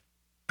more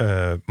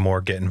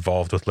get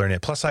involved with learning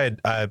it. Plus, I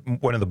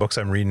had one of the books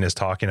I'm reading is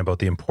talking about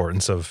the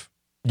importance of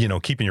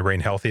keeping your brain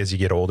healthy as you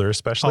get older,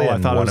 especially. I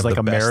thought it was like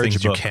a marriage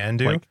book, you can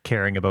do, like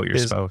caring about your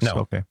spouse. No,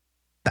 okay,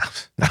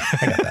 no,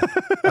 I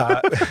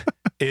got that.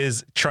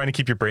 Is trying to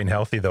keep your brain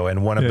healthy though,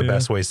 and one of the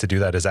best ways to do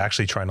that is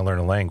actually trying to learn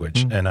a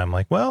language. And I'm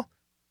like, well,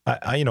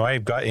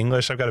 I've got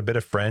English, I've got a bit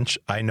of French.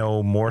 I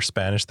know more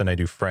Spanish than I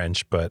do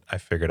French, but I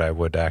figured I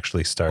would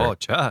actually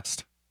start.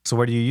 So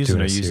what are you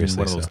using? Are you using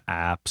one of those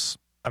apps?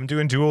 I'm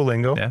doing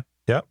Duolingo.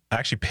 Yeah. I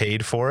actually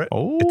paid for it.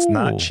 Oh. It's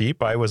not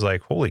cheap. I was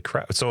like, holy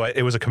crap. So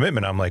it was a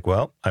commitment. I'm like,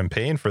 well, I'm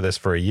paying for this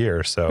for a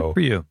year. So good for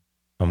you.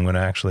 I'm going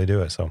to actually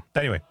do it. So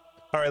anyway,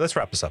 all right, let's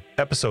wrap this up.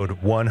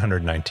 Episode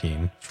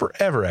 119,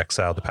 Forever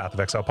Exile, the Path of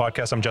Exile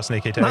podcast. I'm Justin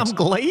A.K. Tags. I'm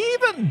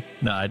Glaven.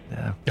 No,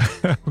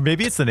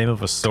 maybe it's the name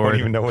of a store. I don't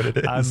even know what it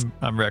is.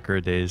 I'm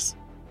Record Days.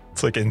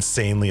 It's like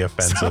insanely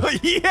offensive. What?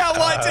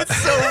 It's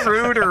so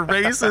rude or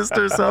racist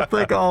or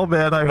something. Oh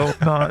man, I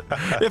hope not.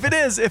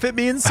 If it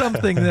means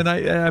something, then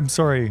I'm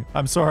sorry.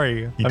 I'm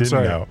sorry. You didn't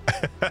know.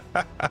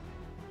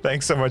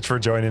 Thanks so much for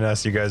joining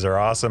us. You guys are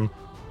awesome.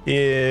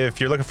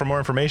 If you're looking for more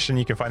information,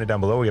 you can find it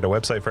down below. We got a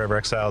website,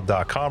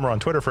 foreverexiled.com. We're on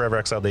Twitter,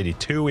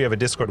 foreverexiled82. We have a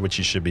Discord, which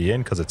you should be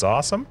in because it's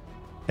awesome.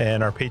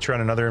 And our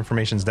Patreon and other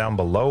information's down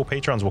below.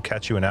 Patrons will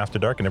catch you in After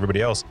Dark, and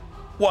everybody else,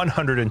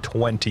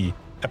 120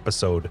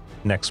 episode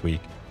next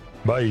week.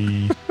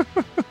 Bye.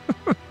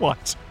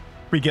 What?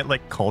 We get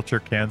like culture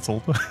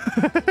canceled.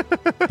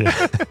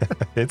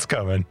 It's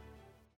coming.